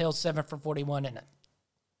 Taysom Hill 7 for 41 and a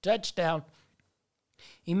touchdown.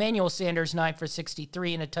 Emmanuel Sanders 9 for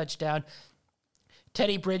 63 and a touchdown.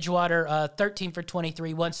 Teddy Bridgewater, 13 for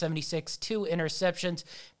 23, 176, 2 interceptions.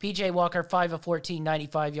 P.J. Walker, 5 of 14,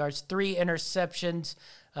 95 yards, 3 interceptions.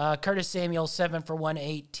 Curtis Samuel, 7 for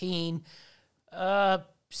 118.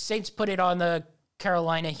 Saints put it on the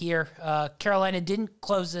Carolina here. Carolina didn't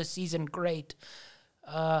close the season great.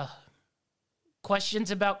 Questions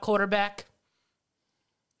about quarterback?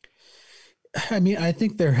 I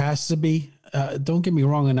think there has to be. Don't get me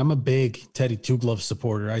wrong, and I'm a big Teddy Two Gloves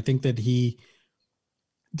supporter. I think that he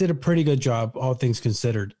did a pretty good job, all things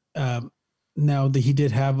considered. Now that he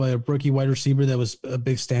did have a rookie wide receiver that was a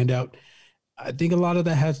big standout, I think a lot of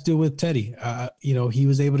that has to do with Teddy. He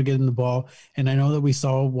was able to get in the ball, and I know that we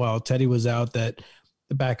saw while Teddy was out that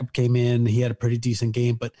the backup came in. He had a pretty decent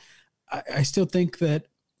game, but I still think that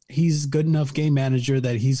he's a good enough game manager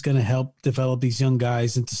that he's going to help develop these young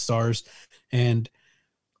guys into stars. And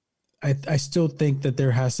I still think that there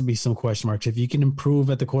has to be some question marks. If you can improve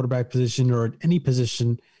at the quarterback position or at any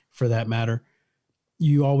position for that matter,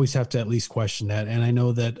 you always have to at least question that. And I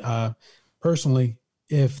know that personally,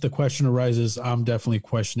 if the question arises, I'm definitely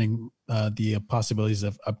questioning the possibilities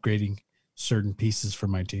of upgrading certain pieces for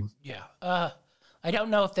my team. Yeah. I don't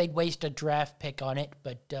know if they'd waste a draft pick on it,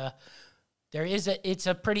 but it's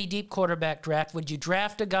a pretty deep quarterback draft. Would you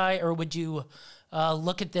draft a guy, or would you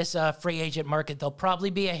look at this free agent market? There'll probably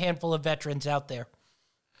be a handful of veterans out there.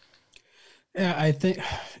 Yeah, I think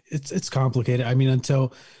it's complicated.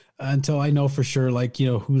 Until I know for sure,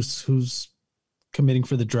 who's committing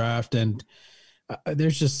for the draft, and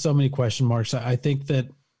there's just so many question marks. I think that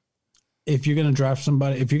if you're going to draft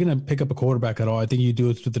somebody, if you're going to pick up a quarterback at all, I think you do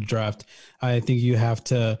it through the draft. I think you have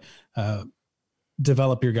to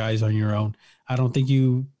develop your guys on your own. I don't think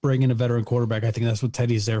you bring in a veteran quarterback. I think that's what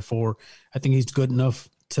Teddy's there for. I think he's good enough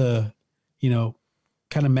to,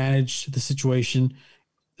 kind of manage the situation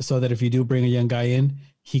so that if you do bring a young guy in,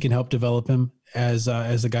 he can help develop him as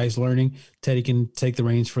the guy's learning. Teddy can take the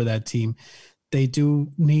reins for that team. They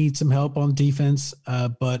do need some help on defense,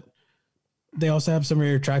 but they also have some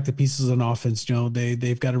very attractive pieces on offense.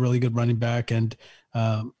 They've got a really good running back, and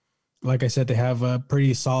like I said, they have a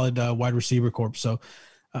pretty solid wide receiver corps. So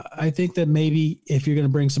I think that maybe if you're going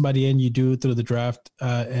to bring somebody in, you do it through the draft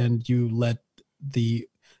and you let the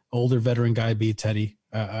older veteran guy be Teddy.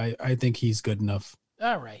 I think he's good enough.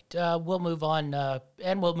 All right. We'll move on,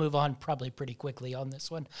 and we'll move on probably pretty quickly on this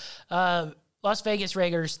one. Las Vegas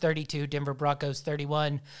Raiders 32, Denver Broncos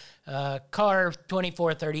 31. Carr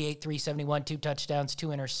 24, 38, 371, 2 touchdowns, 2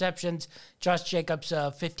 interceptions. Josh Jacobs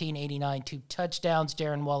 15, 89, 2 touchdowns.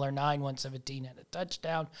 Darren Waller 9, 117 and a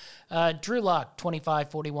touchdown. Drew Lock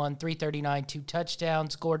 25, 41, 339, 2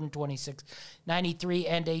 touchdowns. Gordon 26, 93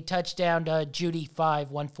 and a touchdown. Judy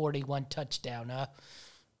 5, 140, 1 touchdown.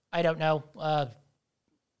 I don't know.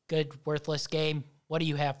 Good, worthless game. What do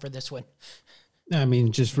you have for this one? I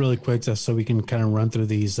mean, just really quick, just so we can kind of run through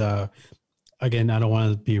these. Again, I don't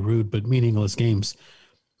want to be rude, but meaningless games.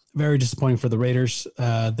 Very disappointing for the Raiders.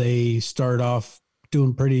 They started off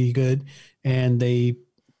doing pretty good, and they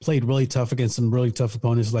played really tough against some really tough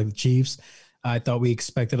opponents like the Chiefs. I thought we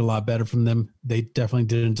expected a lot better from them. They definitely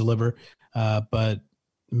didn't deliver, but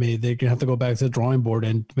maybe they're going to have to go back to the drawing board,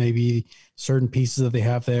 and maybe certain pieces that they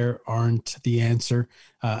have there aren't the answer.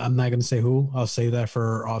 I'm not going to say who. I'll save that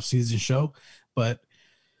for our off-season show. But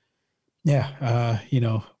yeah,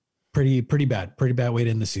 pretty bad way to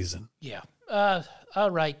end the season. Yeah. All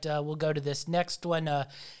right. We'll go to this next one.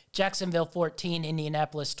 Jacksonville 14,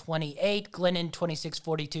 Indianapolis 28, Glennon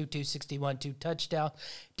 26-42, 261, 2 touchdowns.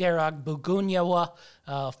 Darragh Bougouniwa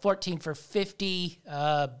 14 for 50.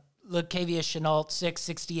 Latavius Shenault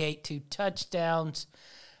 668, 2 touchdowns.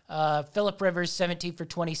 Phillip Rivers, 17 for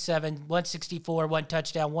 27, 164, 1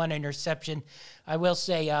 touchdown, 1 interception. I will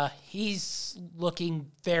say he's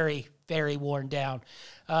looking very, very worn down.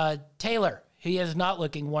 Taylor, he is not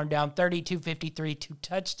looking worn down, 32, 53, 2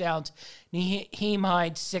 touchdowns. Nyheim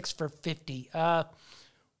Hines, 6 for 50.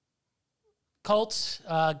 Colts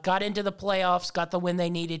got into the playoffs, got the win they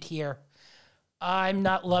needed here. I'm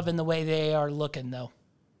not loving the way they are looking, though.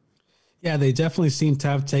 Yeah, they definitely seem to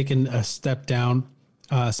have taken a step down.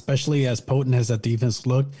 Especially as potent as that defense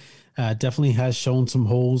looked, definitely has shown some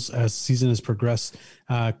holes as the season has progressed,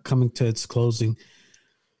 coming to its closing.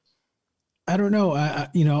 I don't know.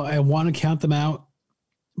 I want to count them out,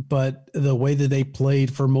 but the way that they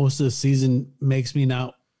played for most of the season makes me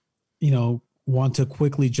not, want to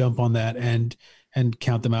quickly jump on that and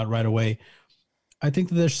count them out right away. I think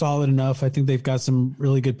that they're solid enough. I think they've got some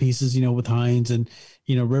really good pieces, with Hines, and,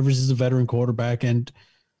 Rivers is a veteran quarterback, and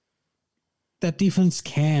that defense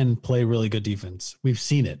can play really good defense. We've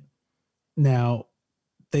seen it. Now,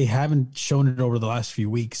 they haven't shown it over the last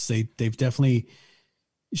few weeks. They've definitely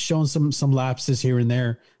shown some lapses here and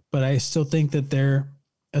there, but I still think that they're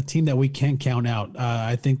a team that we can't count out.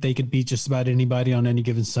 I think they could beat just about anybody on any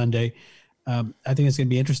given Sunday. I think it's going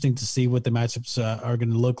to be interesting to see what the matchups are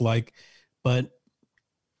going to look like, but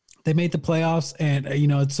they made the playoffs, and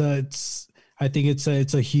I think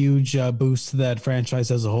it's a huge boost to that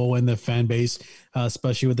franchise as a whole and the fan base,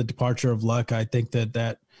 especially with the departure of Luck. I think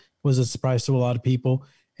that was a surprise to a lot of people,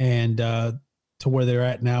 and to where they're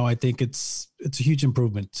at now, I think it's a huge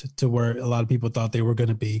improvement to where a lot of people thought they were going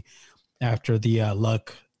to be after the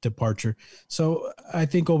Luck departure. So I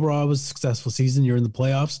think overall it was a successful season. You're in the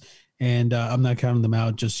playoffs, and I'm not counting them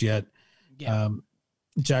out just yet. Yeah.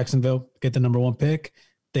 Jacksonville get the number 1 pick.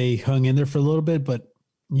 They hung in there for a little bit, but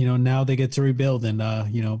now they get to rebuild, and,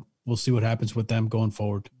 we'll see what happens with them going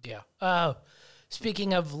forward. Yeah.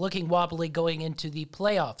 Speaking of looking wobbly going into the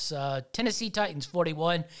playoffs, Tennessee Titans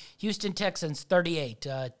 41, Houston Texans 38,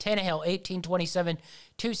 Tannehill 18-27,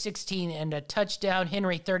 216 and a touchdown.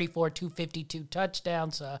 Henry 34, 252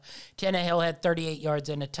 touchdowns. Tannehill had 38 yards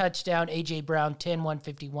and a touchdown. A.J. Brown 10,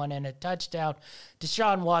 151 and a touchdown.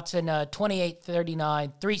 Deshaun Watson 28,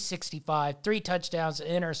 39, 365, 3 touchdowns, an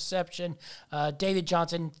interception. David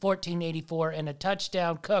Johnson 1484 and a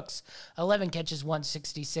touchdown. Cooks 11 catches,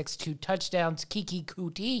 166, 2 touchdowns. Kiki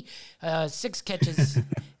Kuti 6 catches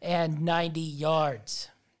and 90 yards.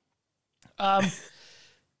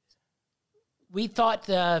 We thought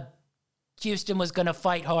Houston was going to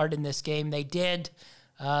fight hard in this game. They did.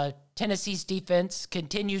 Tennessee's defense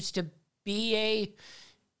continues to be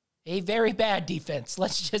a very bad defense.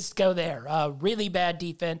 Let's just go there. Really bad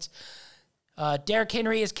defense. Derrick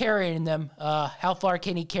Henry is carrying them. How far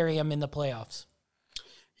can he carry them in the playoffs?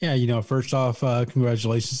 Yeah, first off,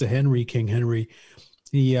 congratulations to Henry, King Henry.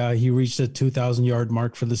 He reached the 2,000-yard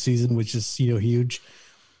mark for the season, which is, huge.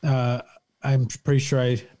 I'm pretty sure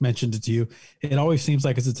I mentioned it to you. It always seems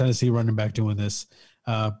like it's a Tennessee running back doing this.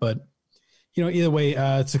 But, either way,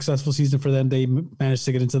 successful season for them. They managed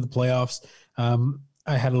to get into the playoffs.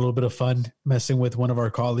 I had a little bit of fun messing with one of our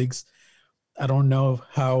colleagues. I don't know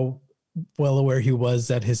how well aware he was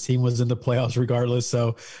that his team was in the playoffs regardless.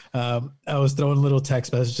 So I was throwing little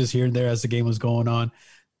text messages here and there as the game was going on.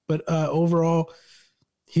 But overall,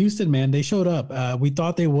 Houston, man, they showed up. We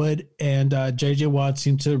thought they would, and J.J. Watt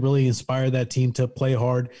seemed to really inspire that team to play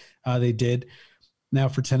hard. They did. Now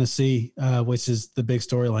for Tennessee, which is the big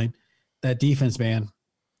storyline, that defense, man,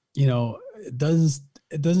 it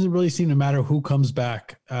doesn't really seem to matter who comes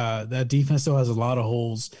back. That defense still has a lot of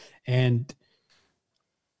holes, and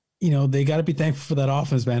they got to be thankful for that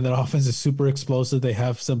offense, man. That offense is super explosive. They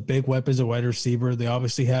have some big weapons at wide receiver. They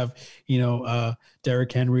obviously have,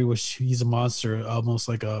 Derrick Henry, which he's a monster, almost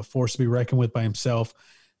like a force to be reckoned with by himself.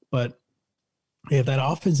 But if that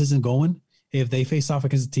offense isn't going, if they face off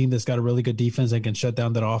against a team that's got a really good defense and can shut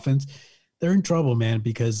down that offense, they're in trouble, man,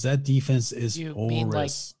 because that defense is You porous. mean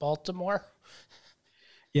like Baltimore?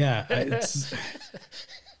 Yeah.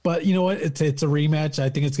 But you know what? It's a rematch. I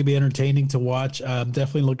think it's going to be entertaining to watch. I'm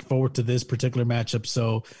definitely looking forward to this particular matchup.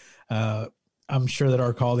 So I'm sure that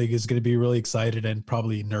our colleague is going to be really excited and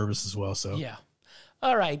probably nervous as well. So Yeah.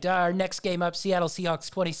 All right, our next game up, Seattle Seahawks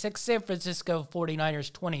 26, San Francisco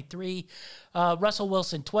 49ers 23. Russell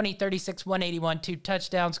Wilson, 20, 36, 181, 2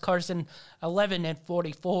 touchdowns. Carson, 11 and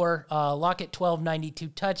 44. Lockett, 12, 92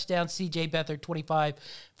 touchdowns. C.J. Beathard, 25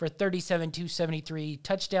 for 37, 273.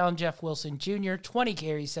 Touchdown. Jeff Wilson Jr., 20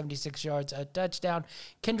 carries, 76 yards, a touchdown.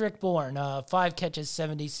 Kendrick Bourne, 5 catches,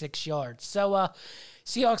 76 yards. So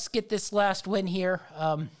Seahawks get this last win here.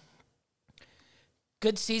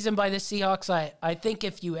 Good season by the Seahawks. I think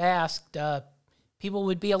if you asked, people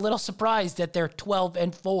would be a little surprised that they're 12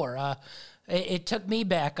 and 4. It took me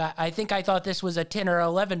back. I think I thought this was a 10 or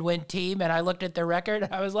 11 win team, and I looked at their record,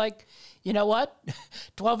 and I was like, you know what?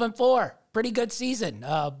 12 and 4, pretty good season.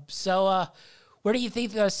 So where do you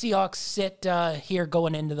think the Seahawks sit here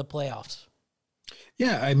going into the playoffs?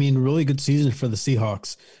 Yeah, I mean, really good season for the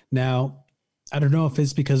Seahawks. Now, I don't know if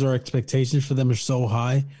it's because our expectations for them are so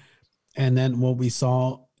high, and then what we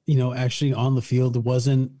saw, actually on the field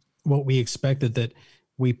wasn't what we expected, that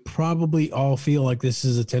we probably all feel like this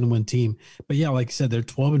is a 10-win team. But yeah, like I said, they're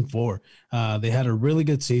 12 and 4. They had a really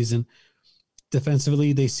good season.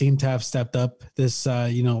 Defensively, they seem to have stepped up this,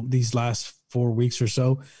 these last 4 weeks or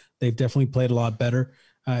so. They've definitely played a lot better.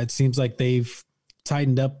 It seems like they've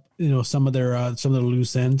tightened up, some of their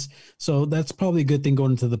loose ends. So that's probably a good thing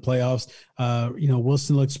going into the playoffs.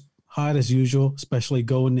 Wilson looks hot as usual, especially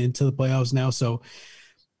going into the playoffs now. So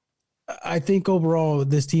I think overall,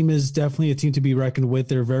 this team is definitely a team to be reckoned with.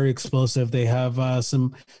 They're very explosive. They have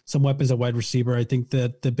some weapons at wide receiver. I think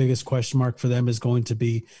that the biggest question mark for them is going to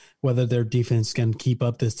be whether their defense can keep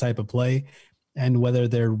up this type of play and whether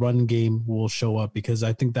their run game will show up, because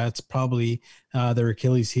I think that's probably their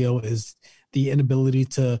Achilles heel, is the inability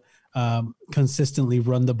to consistently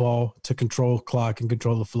run the ball, to control clock and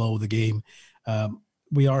control the flow of the game.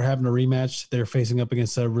 We are having a rematch. They're facing up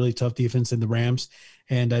against a really tough defense in the Rams.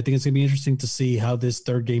 And I think it's going to be interesting to see how this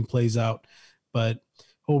third game plays out. But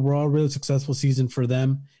overall, really successful season for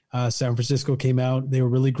them. San Francisco came out. They were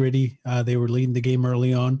really gritty. They were leading the game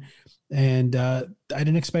early on. And I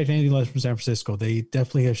didn't expect anything less from San Francisco. They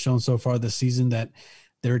definitely have shown so far this season that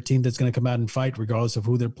they're a team that's going to come out and fight regardless of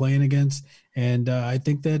who they're playing against. And I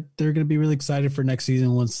think that they're going to be really excited for next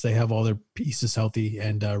season once they have all their pieces healthy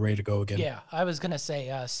and ready to go again. Yeah, I was going to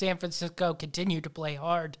say San Francisco continued to play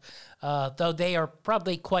hard, though they are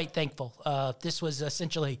probably quite thankful. This was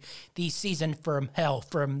essentially the season from hell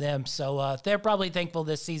from them. So they're probably thankful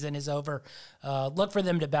this season is over. Look for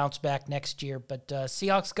them to bounce back next year. But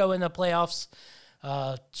Seahawks go in the playoffs.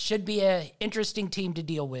 Should be an interesting team to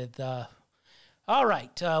deal with. All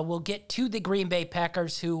right, we'll get to the Green Bay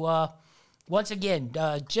Packers, who once again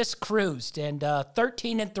just cruised, and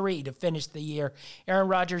 13-3 to finish the year. Aaron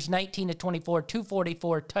Rodgers 19-24,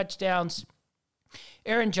 244 touchdowns.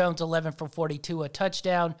 Aaron Jones 11 for 42, a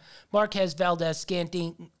touchdown. Marquez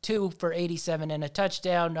Valdes-Scantling 2 for 87 and a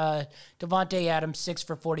touchdown. Devontae Adams 6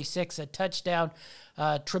 for 46, a touchdown.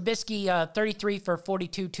 Trubisky 33 for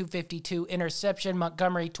 42, 252, interception.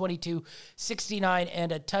 Montgomery 22, 69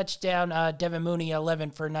 and a touchdown. Devin Mooney 11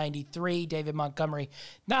 for 93. David Montgomery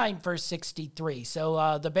 9 for 63.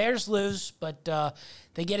 So the Bears lose, but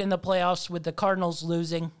they get in the playoffs with the Cardinals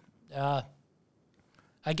losing.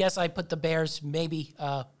 I guess I put the Bears maybe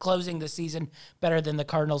closing the season better than the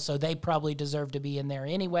Cardinals, so they probably deserve to be in there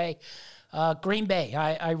anyway. Green Bay,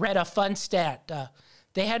 I read a fun stat.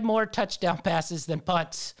 They had more touchdown passes than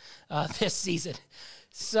punts this season.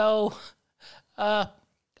 So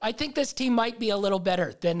I think this team might be a little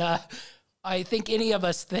better than I think any of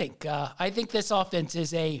us think. I think this offense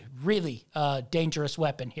is a really dangerous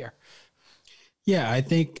weapon here. Yeah,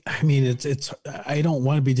 it's I don't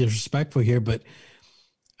want to be disrespectful here, but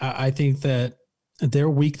I think that their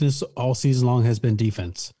weakness all season long has been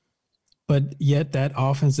defense. But yet that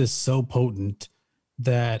offense is so potent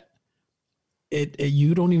that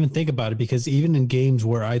you don't even think about it, because even in games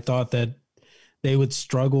where I thought that they would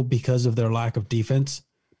struggle because of their lack of defense.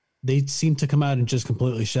 They seem to come out and just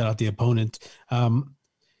completely shut out the opponent. That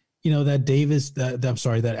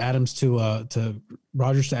Adams to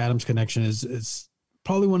Rodgers to Adams connection is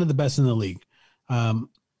probably one of the best in the league.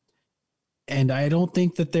 And I don't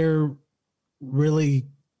think that they're really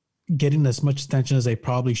getting as much attention as they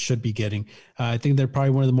probably should be getting. I think they're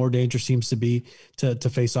probably one of the more dangerous teams to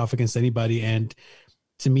face off against anybody. And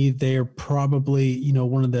to me, they're probably,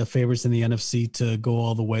 one of the favorites in the NFC to go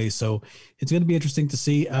all the way. So it's going to be interesting to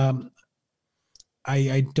see.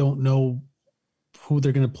 I don't know who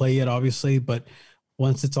they're going to play yet, obviously, but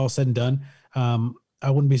once it's all said and done, I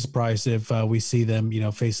wouldn't be surprised if we see them,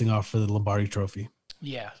 facing off for the Lombardi Trophy.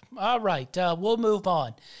 Yeah. All right. We'll move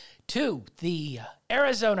on to the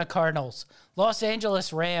Arizona Cardinals, Los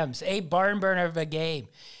Angeles Rams, a barn burner of a game,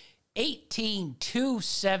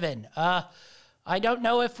 18-7. I don't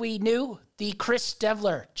know if we knew the Chris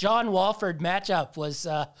Stevler, John Wolford matchup was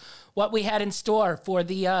what we had in store for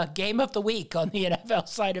the game of the week on the NFL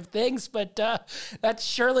side of things, but that's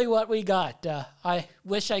surely what we got. I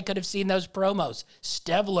wish I could have seen those promos.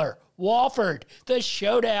 Stevler, Wolford, the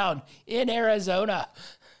showdown in Arizona.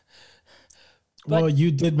 Well, you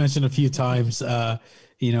did mention a few times, their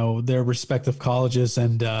respective colleges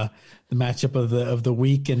and the matchup of the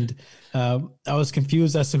week, and I was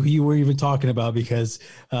confused as to who you were even talking about because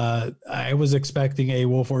I was expecting a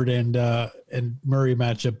Wolford and Murray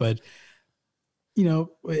matchup, but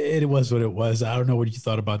it was what it was. I don't know what you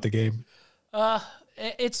thought about the game.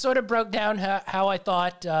 It sort of broke down how I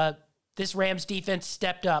thought this Rams defense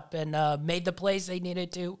stepped up and made the plays they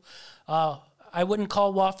needed to. I wouldn't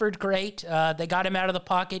call Wolford great. They got him out of the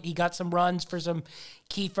pocket. He got some runs for some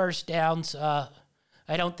key first downs.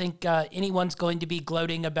 I don't think anyone's going to be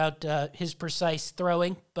gloating about his precise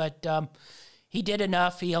throwing, but he did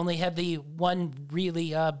enough. He only had the one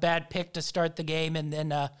really bad pick to start the game, and then,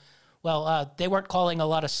 they weren't calling a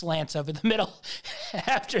lot of slants over the middle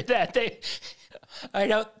after that. I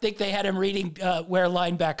don't think they had him reading where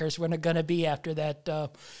linebackers were going to be after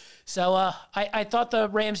that. So I thought the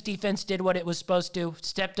Rams defense did what it was supposed to,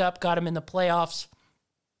 stepped up, got him in the playoffs.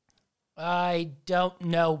 I don't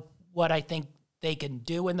know what I think they can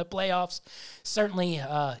do in the playoffs. Certainly,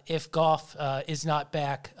 if Goff is not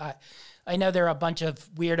back. I know there are a bunch of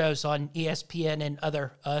weirdos on ESPN and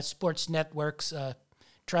other sports networks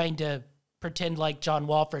trying to pretend like John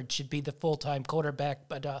Wolford should be the full-time quarterback,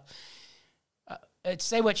 but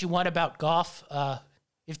say what you want about Goff.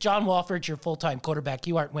 If John Wolford's your full-time quarterback,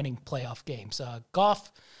 you aren't winning playoff games.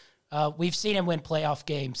 Goff, we've seen him win playoff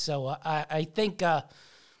games, so I think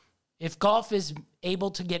if Goff is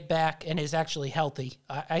able to get back and is actually healthy,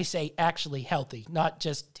 I say actually healthy, not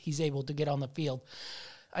just he's able to get on the field,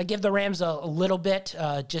 I give the Rams a little bit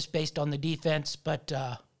just based on the defense, but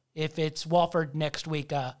if it's Wolford next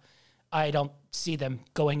week, I don't see them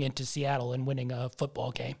going into Seattle and winning a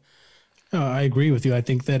football game. I agree with you. I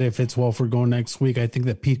think that if it's Wolford going next week, I think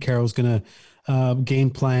that Pete Carroll's going to game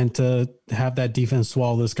plan to have that defense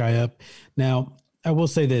swallow this guy up. Now, I will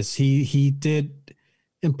say this. He did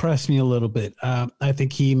impress me a little bit. I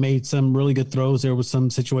think he made some really good throws. There was some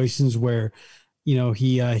situations where,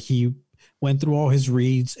 he went through all his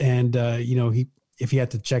reads and, if he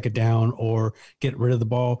had to check it down or get rid of the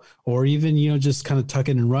ball or even, just kind of tuck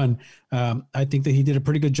it and run, I think that he did a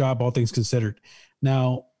pretty good job, all things considered.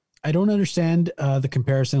 Now, I don't understand the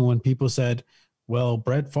comparison when people said, well,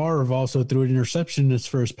 Brett Favre also threw an interception in his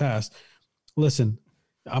first pass. Listen,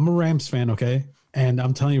 I'm a Rams fan, okay? And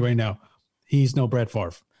I'm telling you right now, he's no Brett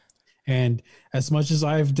Favre. And as much as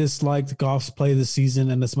I've disliked Goff's play this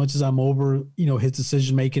season and as much as I'm over, his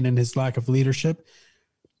decision-making and his lack of leadership,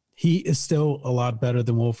 he is still a lot better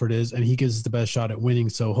than Wolford is, and he gives us the best shot at winning.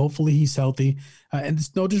 So hopefully he's healthy. And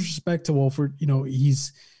it's no disrespect to Wolford.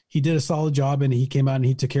 He did a solid job and he came out and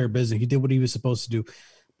he took care of business. He did what he was supposed to do.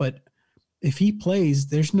 But if he plays,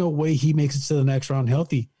 there's no way he makes it to the next round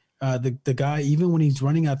healthy. The guy, even when he's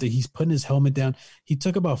running out there, he's putting his helmet down. He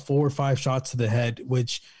took about 4 or 5 shots to the head,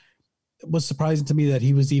 which was surprising to me that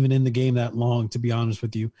he was even in the game that long, to be honest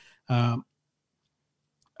with you.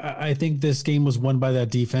 I think this game was won by that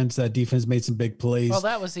defense. That defense made some big plays. Well,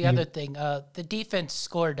 that was the other thing. The defense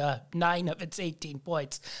scored 9 of its 18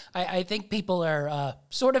 points. I think people are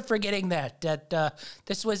sort of forgetting that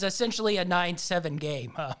this was essentially a 9-7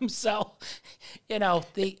 game. The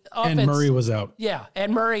offense. And Murray was out. Yeah,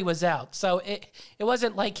 and Murray was out. So it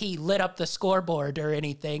wasn't like he lit up the scoreboard or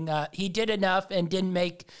anything. He did enough and didn't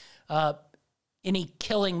make any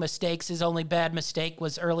killing mistakes. His only bad mistake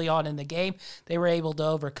was early on in the game. They were able to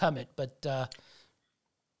overcome it, but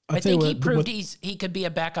I think he proved he could be a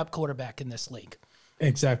backup quarterback in this league.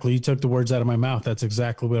 Exactly. You took the words out of my mouth. That's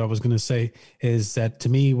exactly what I was going to say, is that to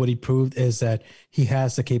me, what he proved is that he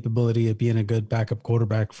has the capability of being a good backup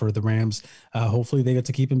quarterback for the Rams. Hopefully they get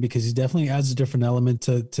to keep him because he definitely adds a different element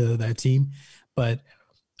to that team. But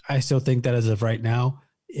I still think that as of right now,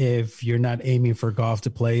 if you're not aiming for Goff to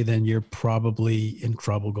play, then you're probably in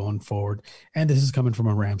trouble going forward. And this is coming from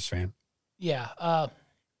a Rams fan. Yeah.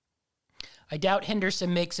 I doubt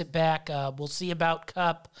Henderson makes it back. We'll see about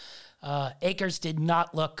Kupp. Akers did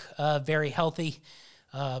not look very healthy.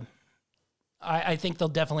 I think they'll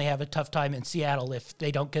definitely have a tough time in Seattle if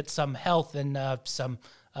they don't get some health and some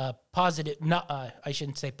positive, I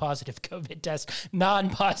shouldn't say positive COVID test,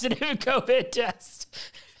 non-positive COVID test.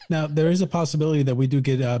 Now, there is a possibility that we do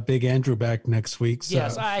get Big Andrew back next week. So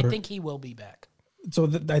yes, I think he will be back. So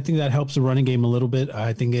I think that helps the running game a little bit.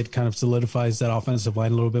 I think it kind of solidifies that offensive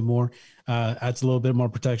line a little bit more, adds a little bit more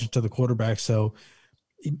protection to the quarterback. So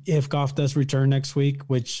if Goff does return next week,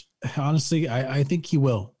 which honestly, I think he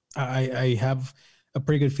will, I have a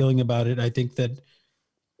pretty good feeling about it. I think that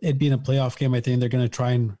it being a playoff game, I think they're going to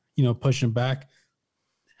try and, push him back.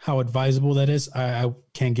 How advisable that is, I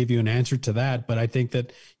can't give you an answer to that, but I think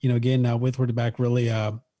that, again, Whitworth back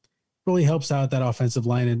really helps out that offensive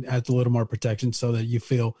line and adds a little more protection so that you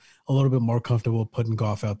feel a little bit more comfortable putting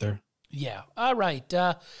Goff out there. Yeah. All right.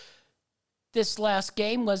 This last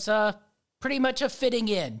game was pretty much a fitting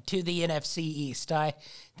in to the NFC East. I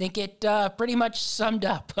think it pretty much summed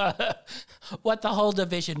up what the whole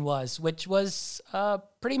division was, which was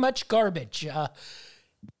pretty much garbage.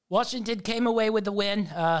 Washington came away with the win.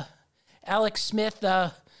 Alex Smith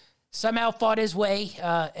somehow fought his way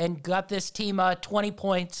and got this team 20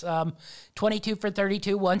 points, 22 for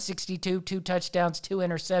 32, 162, 2 touchdowns, 2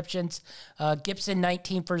 interceptions. Gibson,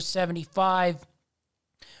 19 for 75.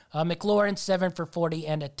 McLaurin, 7 for 40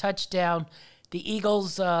 and a touchdown. The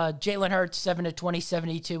Eagles, Jalen Hurts, 7 of 20,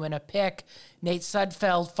 72 and a pick. Nate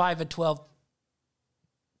Sudfeld, 5 of 12,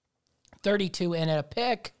 32 and a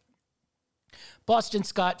pick. Boston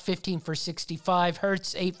Scott, 15 for 65.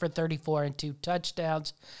 Hurts, 8 for 34 and 2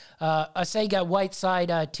 touchdowns. Asega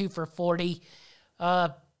Whiteside, 2 for 40.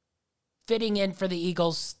 Fitting in for the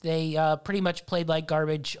Eagles. They pretty much played like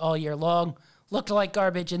garbage all year long. Looked like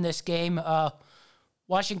garbage in this game.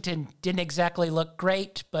 Washington didn't exactly look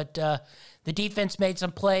great, but the defense made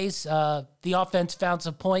some plays. The offense found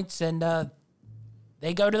some points, and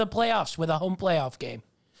they go to the playoffs with a home playoff game.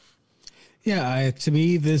 Yeah, to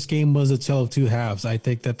me, this game was a tale of two halves. I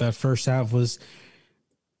think that first half was,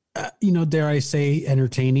 dare I say,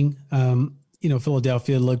 entertaining.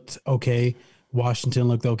 Philadelphia looked okay. Washington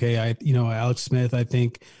looked okay. Alex Smith, I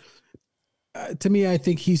think, to me, I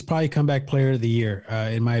think he's probably comeback player of the year,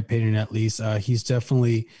 in my opinion, at least. He's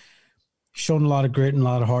definitely shown a lot of grit and a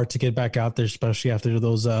lot of heart to get back out there, especially after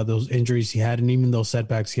those injuries he had and even those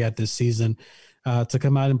setbacks he had this season. To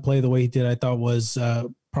come out and play the way he did, I thought was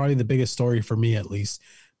probably the biggest story for me, at least.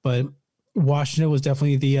 But Washington was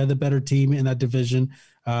definitely the better team in that division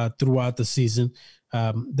throughout the season.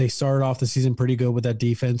 They started off the season pretty good with that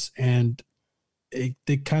defense, and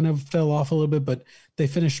they kind of fell off a little bit, but they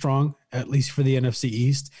finished strong, at least for the NFC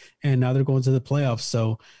East, and now they're going to the playoffs.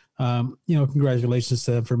 So, congratulations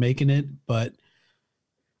to them for making it. But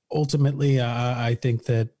ultimately, I think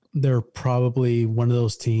that they're probably one of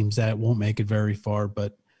those teams that won't make it very far,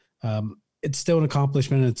 but it's still an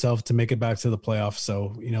accomplishment in itself to make it back to the playoffs.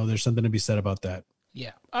 So, there's something to be said about that.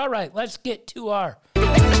 Yeah. All right, let's get to our You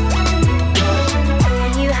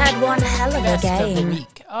had one hell of a best of the game.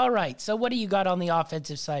 week. All right, so what do you got on the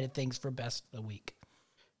offensive side of things for best of the week?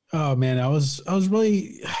 Oh man, I was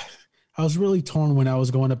really torn when I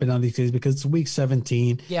was going up and down these days because it's week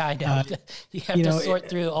 17. Yeah, I know. You have to sort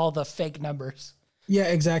through all the fake numbers. Yeah,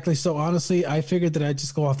 exactly. So honestly, I figured that I'd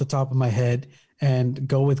just go off the top of my head and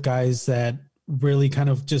go with guys that really kind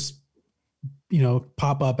of just,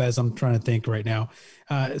 pop up as I'm trying to think right now.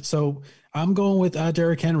 So I'm going with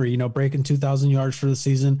Derrick Henry, breaking 2,000 yards for the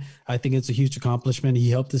season. I think it's a huge accomplishment. He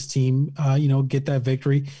helped his team, get that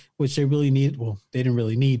victory, which they really need. Well, they didn't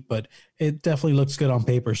really need, but it definitely looks good on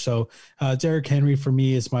paper. So Derrick Henry for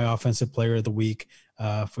me is my offensive player of the week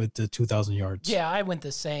for the 2,000 yards. Yeah, I went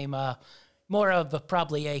the same. More of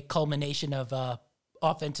probably a culmination of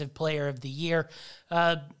offensive player of the year.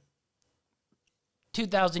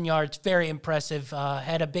 2,000 yards, very impressive.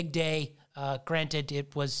 Had a big day. Granted,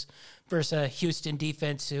 it was versus a Houston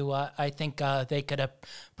defense who I think they could have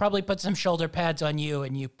probably put some shoulder pads on you,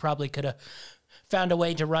 and you probably could have found a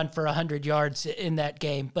way to run for 100 yards in that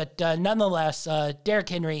game. But nonetheless, Derrick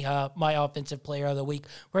Henry, my offensive player of the week.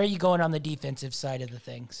 Where are you going on the defensive side of the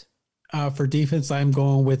things? For defense, I'm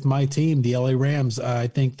going with my team, the LA Rams. I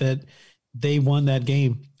think that they won that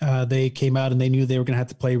game. They came out and they knew they were going to have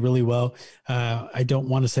to play really well. I don't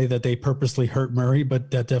want to say that they purposely hurt Murray,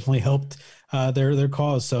 but that definitely helped their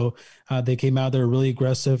cause. So they came out, they were really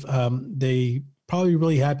aggressive. They probably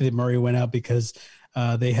really happy that Murray went out because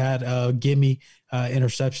they had a gimme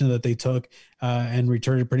interception that they took and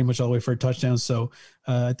returned it pretty much all the way for a touchdown. So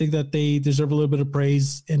I think that they deserve a little bit of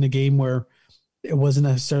praise in a game where it wasn't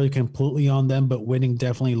necessarily completely on them, but winning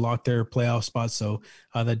definitely locked their playoff spot. So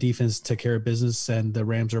the defense took care of business, and the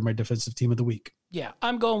Rams are my defensive team of the week. Yeah,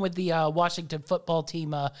 I'm going with the Washington football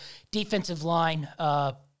team defensive line.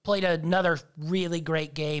 Played another really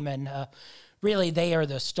great game, and really they are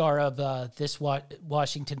the star of this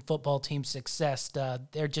Washington football team's success.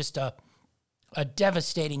 They're just a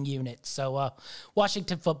devastating unit. So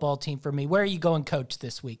Washington football team for me. Where are you going, coach,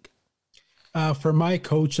 this week? For my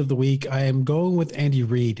coach of the week, I am going with Andy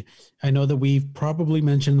Reid. I know that we've probably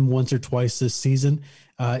mentioned him once or twice this season,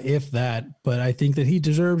 if that, but I think that he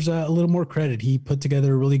deserves a little more credit. He put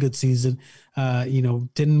together a really good season.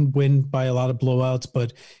 Didn't win by a lot of blowouts,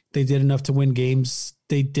 but they did enough to win games.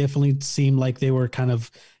 They definitely seemed like they were kind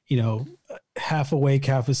of, half awake,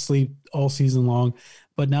 half asleep all season long.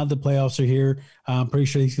 But now the playoffs are here. I'm pretty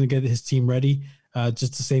sure he's going to get his team ready.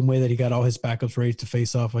 Just the same way that he got all his backups ready to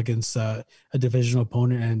face off against a divisional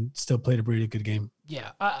opponent and still played a really good game.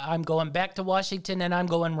 Yeah, I'm going back to Washington, and I'm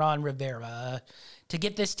going Ron Rivera. To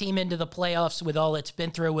get this team into the playoffs with all it's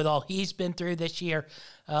been through, with all he's been through this year,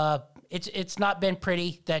 it's not been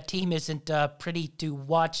pretty. That team isn't pretty to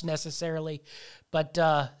watch necessarily, but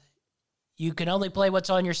you can only play what's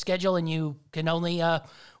on your schedule, and you can only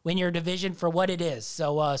win your division for what it is.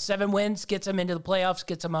 So 7 wins gets them into the playoffs,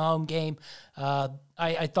 gets them a home game.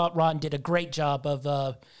 I thought Ron did a great job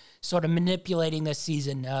of sort of manipulating this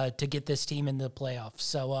season to get this team into the playoffs.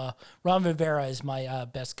 So Ron Rivera is my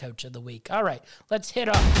best coach of the week. All right, let's hit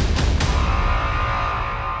up.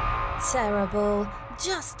 Terrible.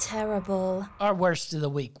 Just terrible. Our worst of the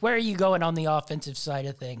week. Where are you going on the offensive side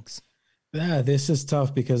of things? Yeah, this is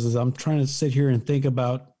tough because as I'm trying to sit here and think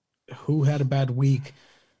about who had a bad week,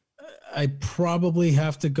 I probably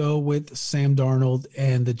have to go with Sam Darnold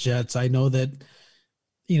and the Jets. I know that,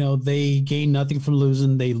 they gain nothing from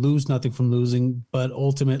losing. They lose nothing from losing. But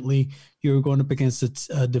ultimately, you're going up against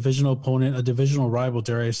a divisional opponent, a divisional rival,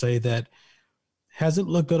 dare I say, that hasn't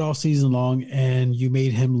looked good all season long, and you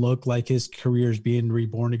made him look like his career is being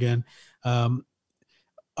reborn again.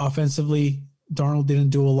 Offensively, Darnold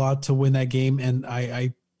didn't do a lot to win that game, and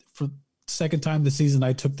I for second time this season,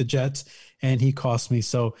 I took the Jets, and he cost me.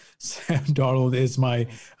 So Sam Darnold is my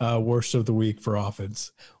worst of the week for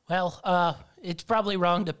offense. Well, it's probably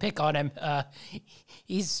wrong to pick on him.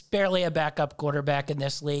 He's barely a backup quarterback in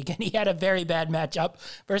this league, and he had a very bad matchup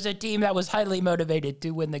versus a team that was highly motivated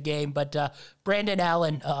to win the game. But Brandon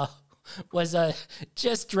Allen was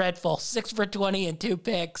just dreadful. 6 for 20 and 2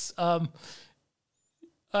 picks.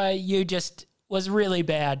 You just was really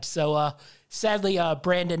bad. So sadly,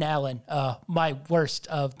 Brandon Allen, my worst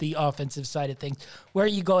of the offensive side of things. Where are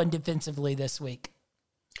you going defensively this week?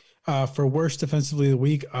 For worst defensively of the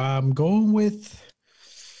week, I'm going with,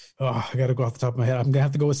 I got to go off the top of my head. I'm going to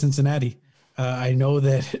have to go with Cincinnati. I know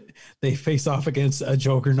that they face off against a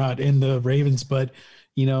juggernaut in the Ravens, but,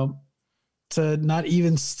 to not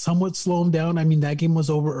even somewhat slow them down. I mean, that game was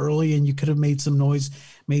over early and you could have made some noise,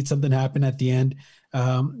 made something happen at the end.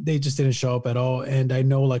 They just didn't show up at all. And I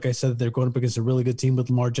know, like I said, they're going up against a really good team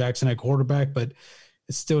with Lamar Jackson at quarterback, but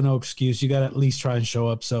it's still no excuse. You got to at least try and show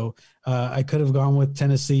up. So I could have gone with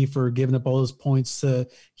Tennessee for giving up all those points to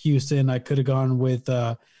Houston. I could have gone with,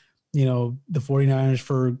 the 49ers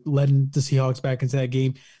for letting the Seahawks back into that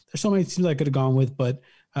game. There's so many teams I could have gone with, but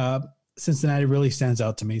Cincinnati really stands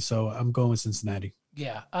out to me. So I'm going with Cincinnati.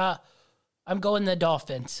 Yeah. I'm going the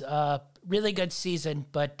Dolphins. Really good season,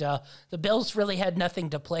 but the Bills really had nothing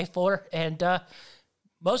to play for, and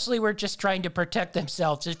mostly we're just trying to protect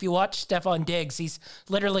themselves. If you watch Stephon Diggs, he's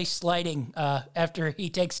literally sliding after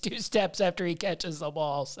he takes 2 steps after he catches the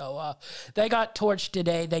ball. So they got torched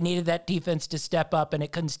today. They needed that defense to step up, and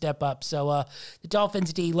it couldn't step up. So the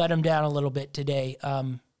Dolphins D let them down a little bit today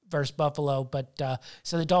versus Buffalo. But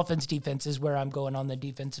so the Dolphins defense is where I'm going on the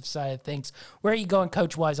defensive side of things. Where are you going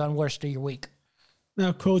coach-wise on worst of your week?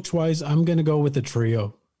 Now, coach-wise, I'm going to go with the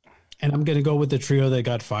trio. And I'm going to go with the trio that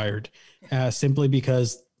got fired simply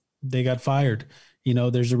because they got fired.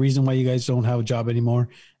 There's a reason why you guys don't have a job anymore.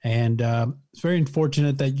 And it's very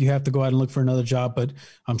unfortunate that you have to go out and look for another job, but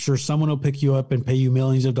I'm sure someone will pick you up and pay you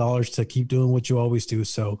millions of dollars to keep doing what you always do.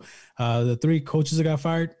 So the 3 coaches that got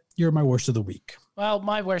fired, you're my worst of the week. Well,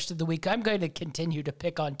 my worst of the week, I'm going to continue to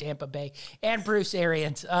pick on Tampa Bay and Bruce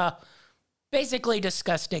Arians. basically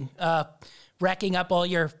disgusting. Racking up all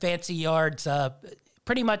your fancy yards.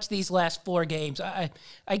 Pretty much these last 4 games,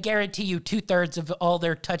 I guarantee you 2/3 of all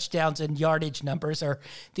their touchdowns and yardage numbers are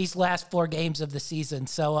these last 4 games of the season.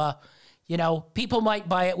 So, people might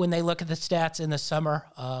buy it when they look at the stats in the summer.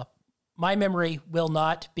 My memory will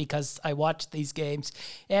not, because I watched these games.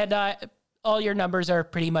 And all your numbers are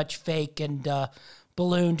pretty much fake and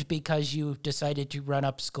ballooned because you decided to run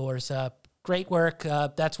up scores. Great work.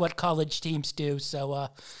 That's what college teams do. So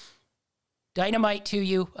dynamite to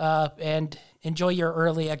you, and enjoy your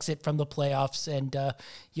early exit from the playoffs and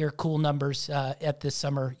your cool numbers at this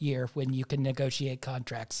summer year when you can negotiate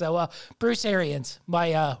contracts. So Bruce Arians,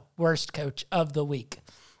 my worst coach of the week.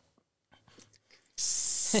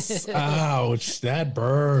 Ouch, that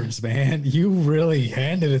burns, man. You really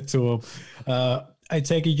handed it to him. I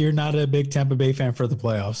take it you're not a big Tampa Bay fan for the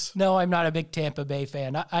playoffs. No, I'm not a big Tampa Bay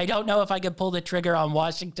fan. I don't know if I could pull the trigger on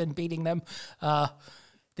Washington beating them.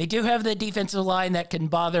 They do have the defensive line that can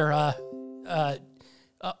bother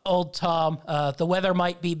old Tom. The weather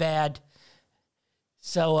might be bad,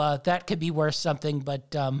 so that could be worth something,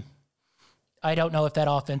 but I don't know if that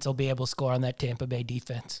offense will be able to score on that Tampa Bay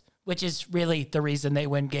defense, which is really the reason they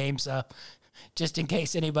win games, just in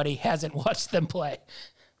case anybody hasn't watched them play.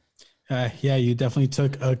 Yeah, you definitely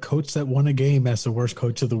took a coach that won a game as the worst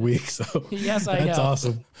coach of the week. So yes, I know. That's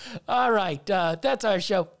awesome. All right. That's our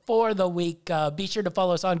show for the week. Be sure to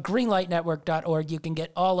follow us on greenlightnetwork.org. You can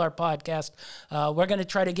get all our podcasts. We're going to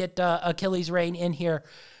try to get Achilles Reign in here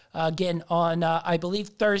again on, I believe,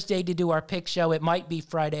 Thursday to do our pick show. It might be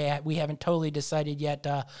Friday. We haven't totally decided yet.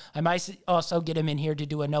 I might also get him in here to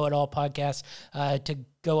do a know-it-all podcast to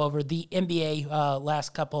go over the NBA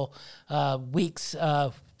last couple weeks.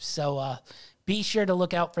 So be sure to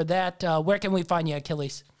look out for that. Where can we find you,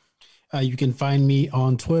 Achilles? You can find me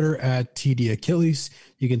on Twitter at TD Achilles.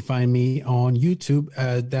 You can find me on YouTube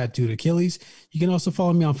at That Dude Achilles. You can also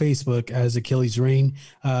follow me on Facebook as Achilles Reign.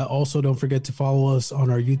 Also, don't forget to follow us on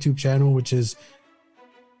our YouTube channel, which is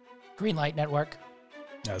Greenlight Network.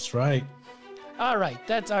 That's right. All right,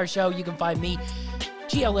 that's our show. You can find me,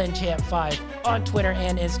 GLN Champ 5, on Twitter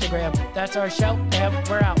and Instagram. That's our show, and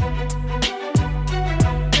we're out.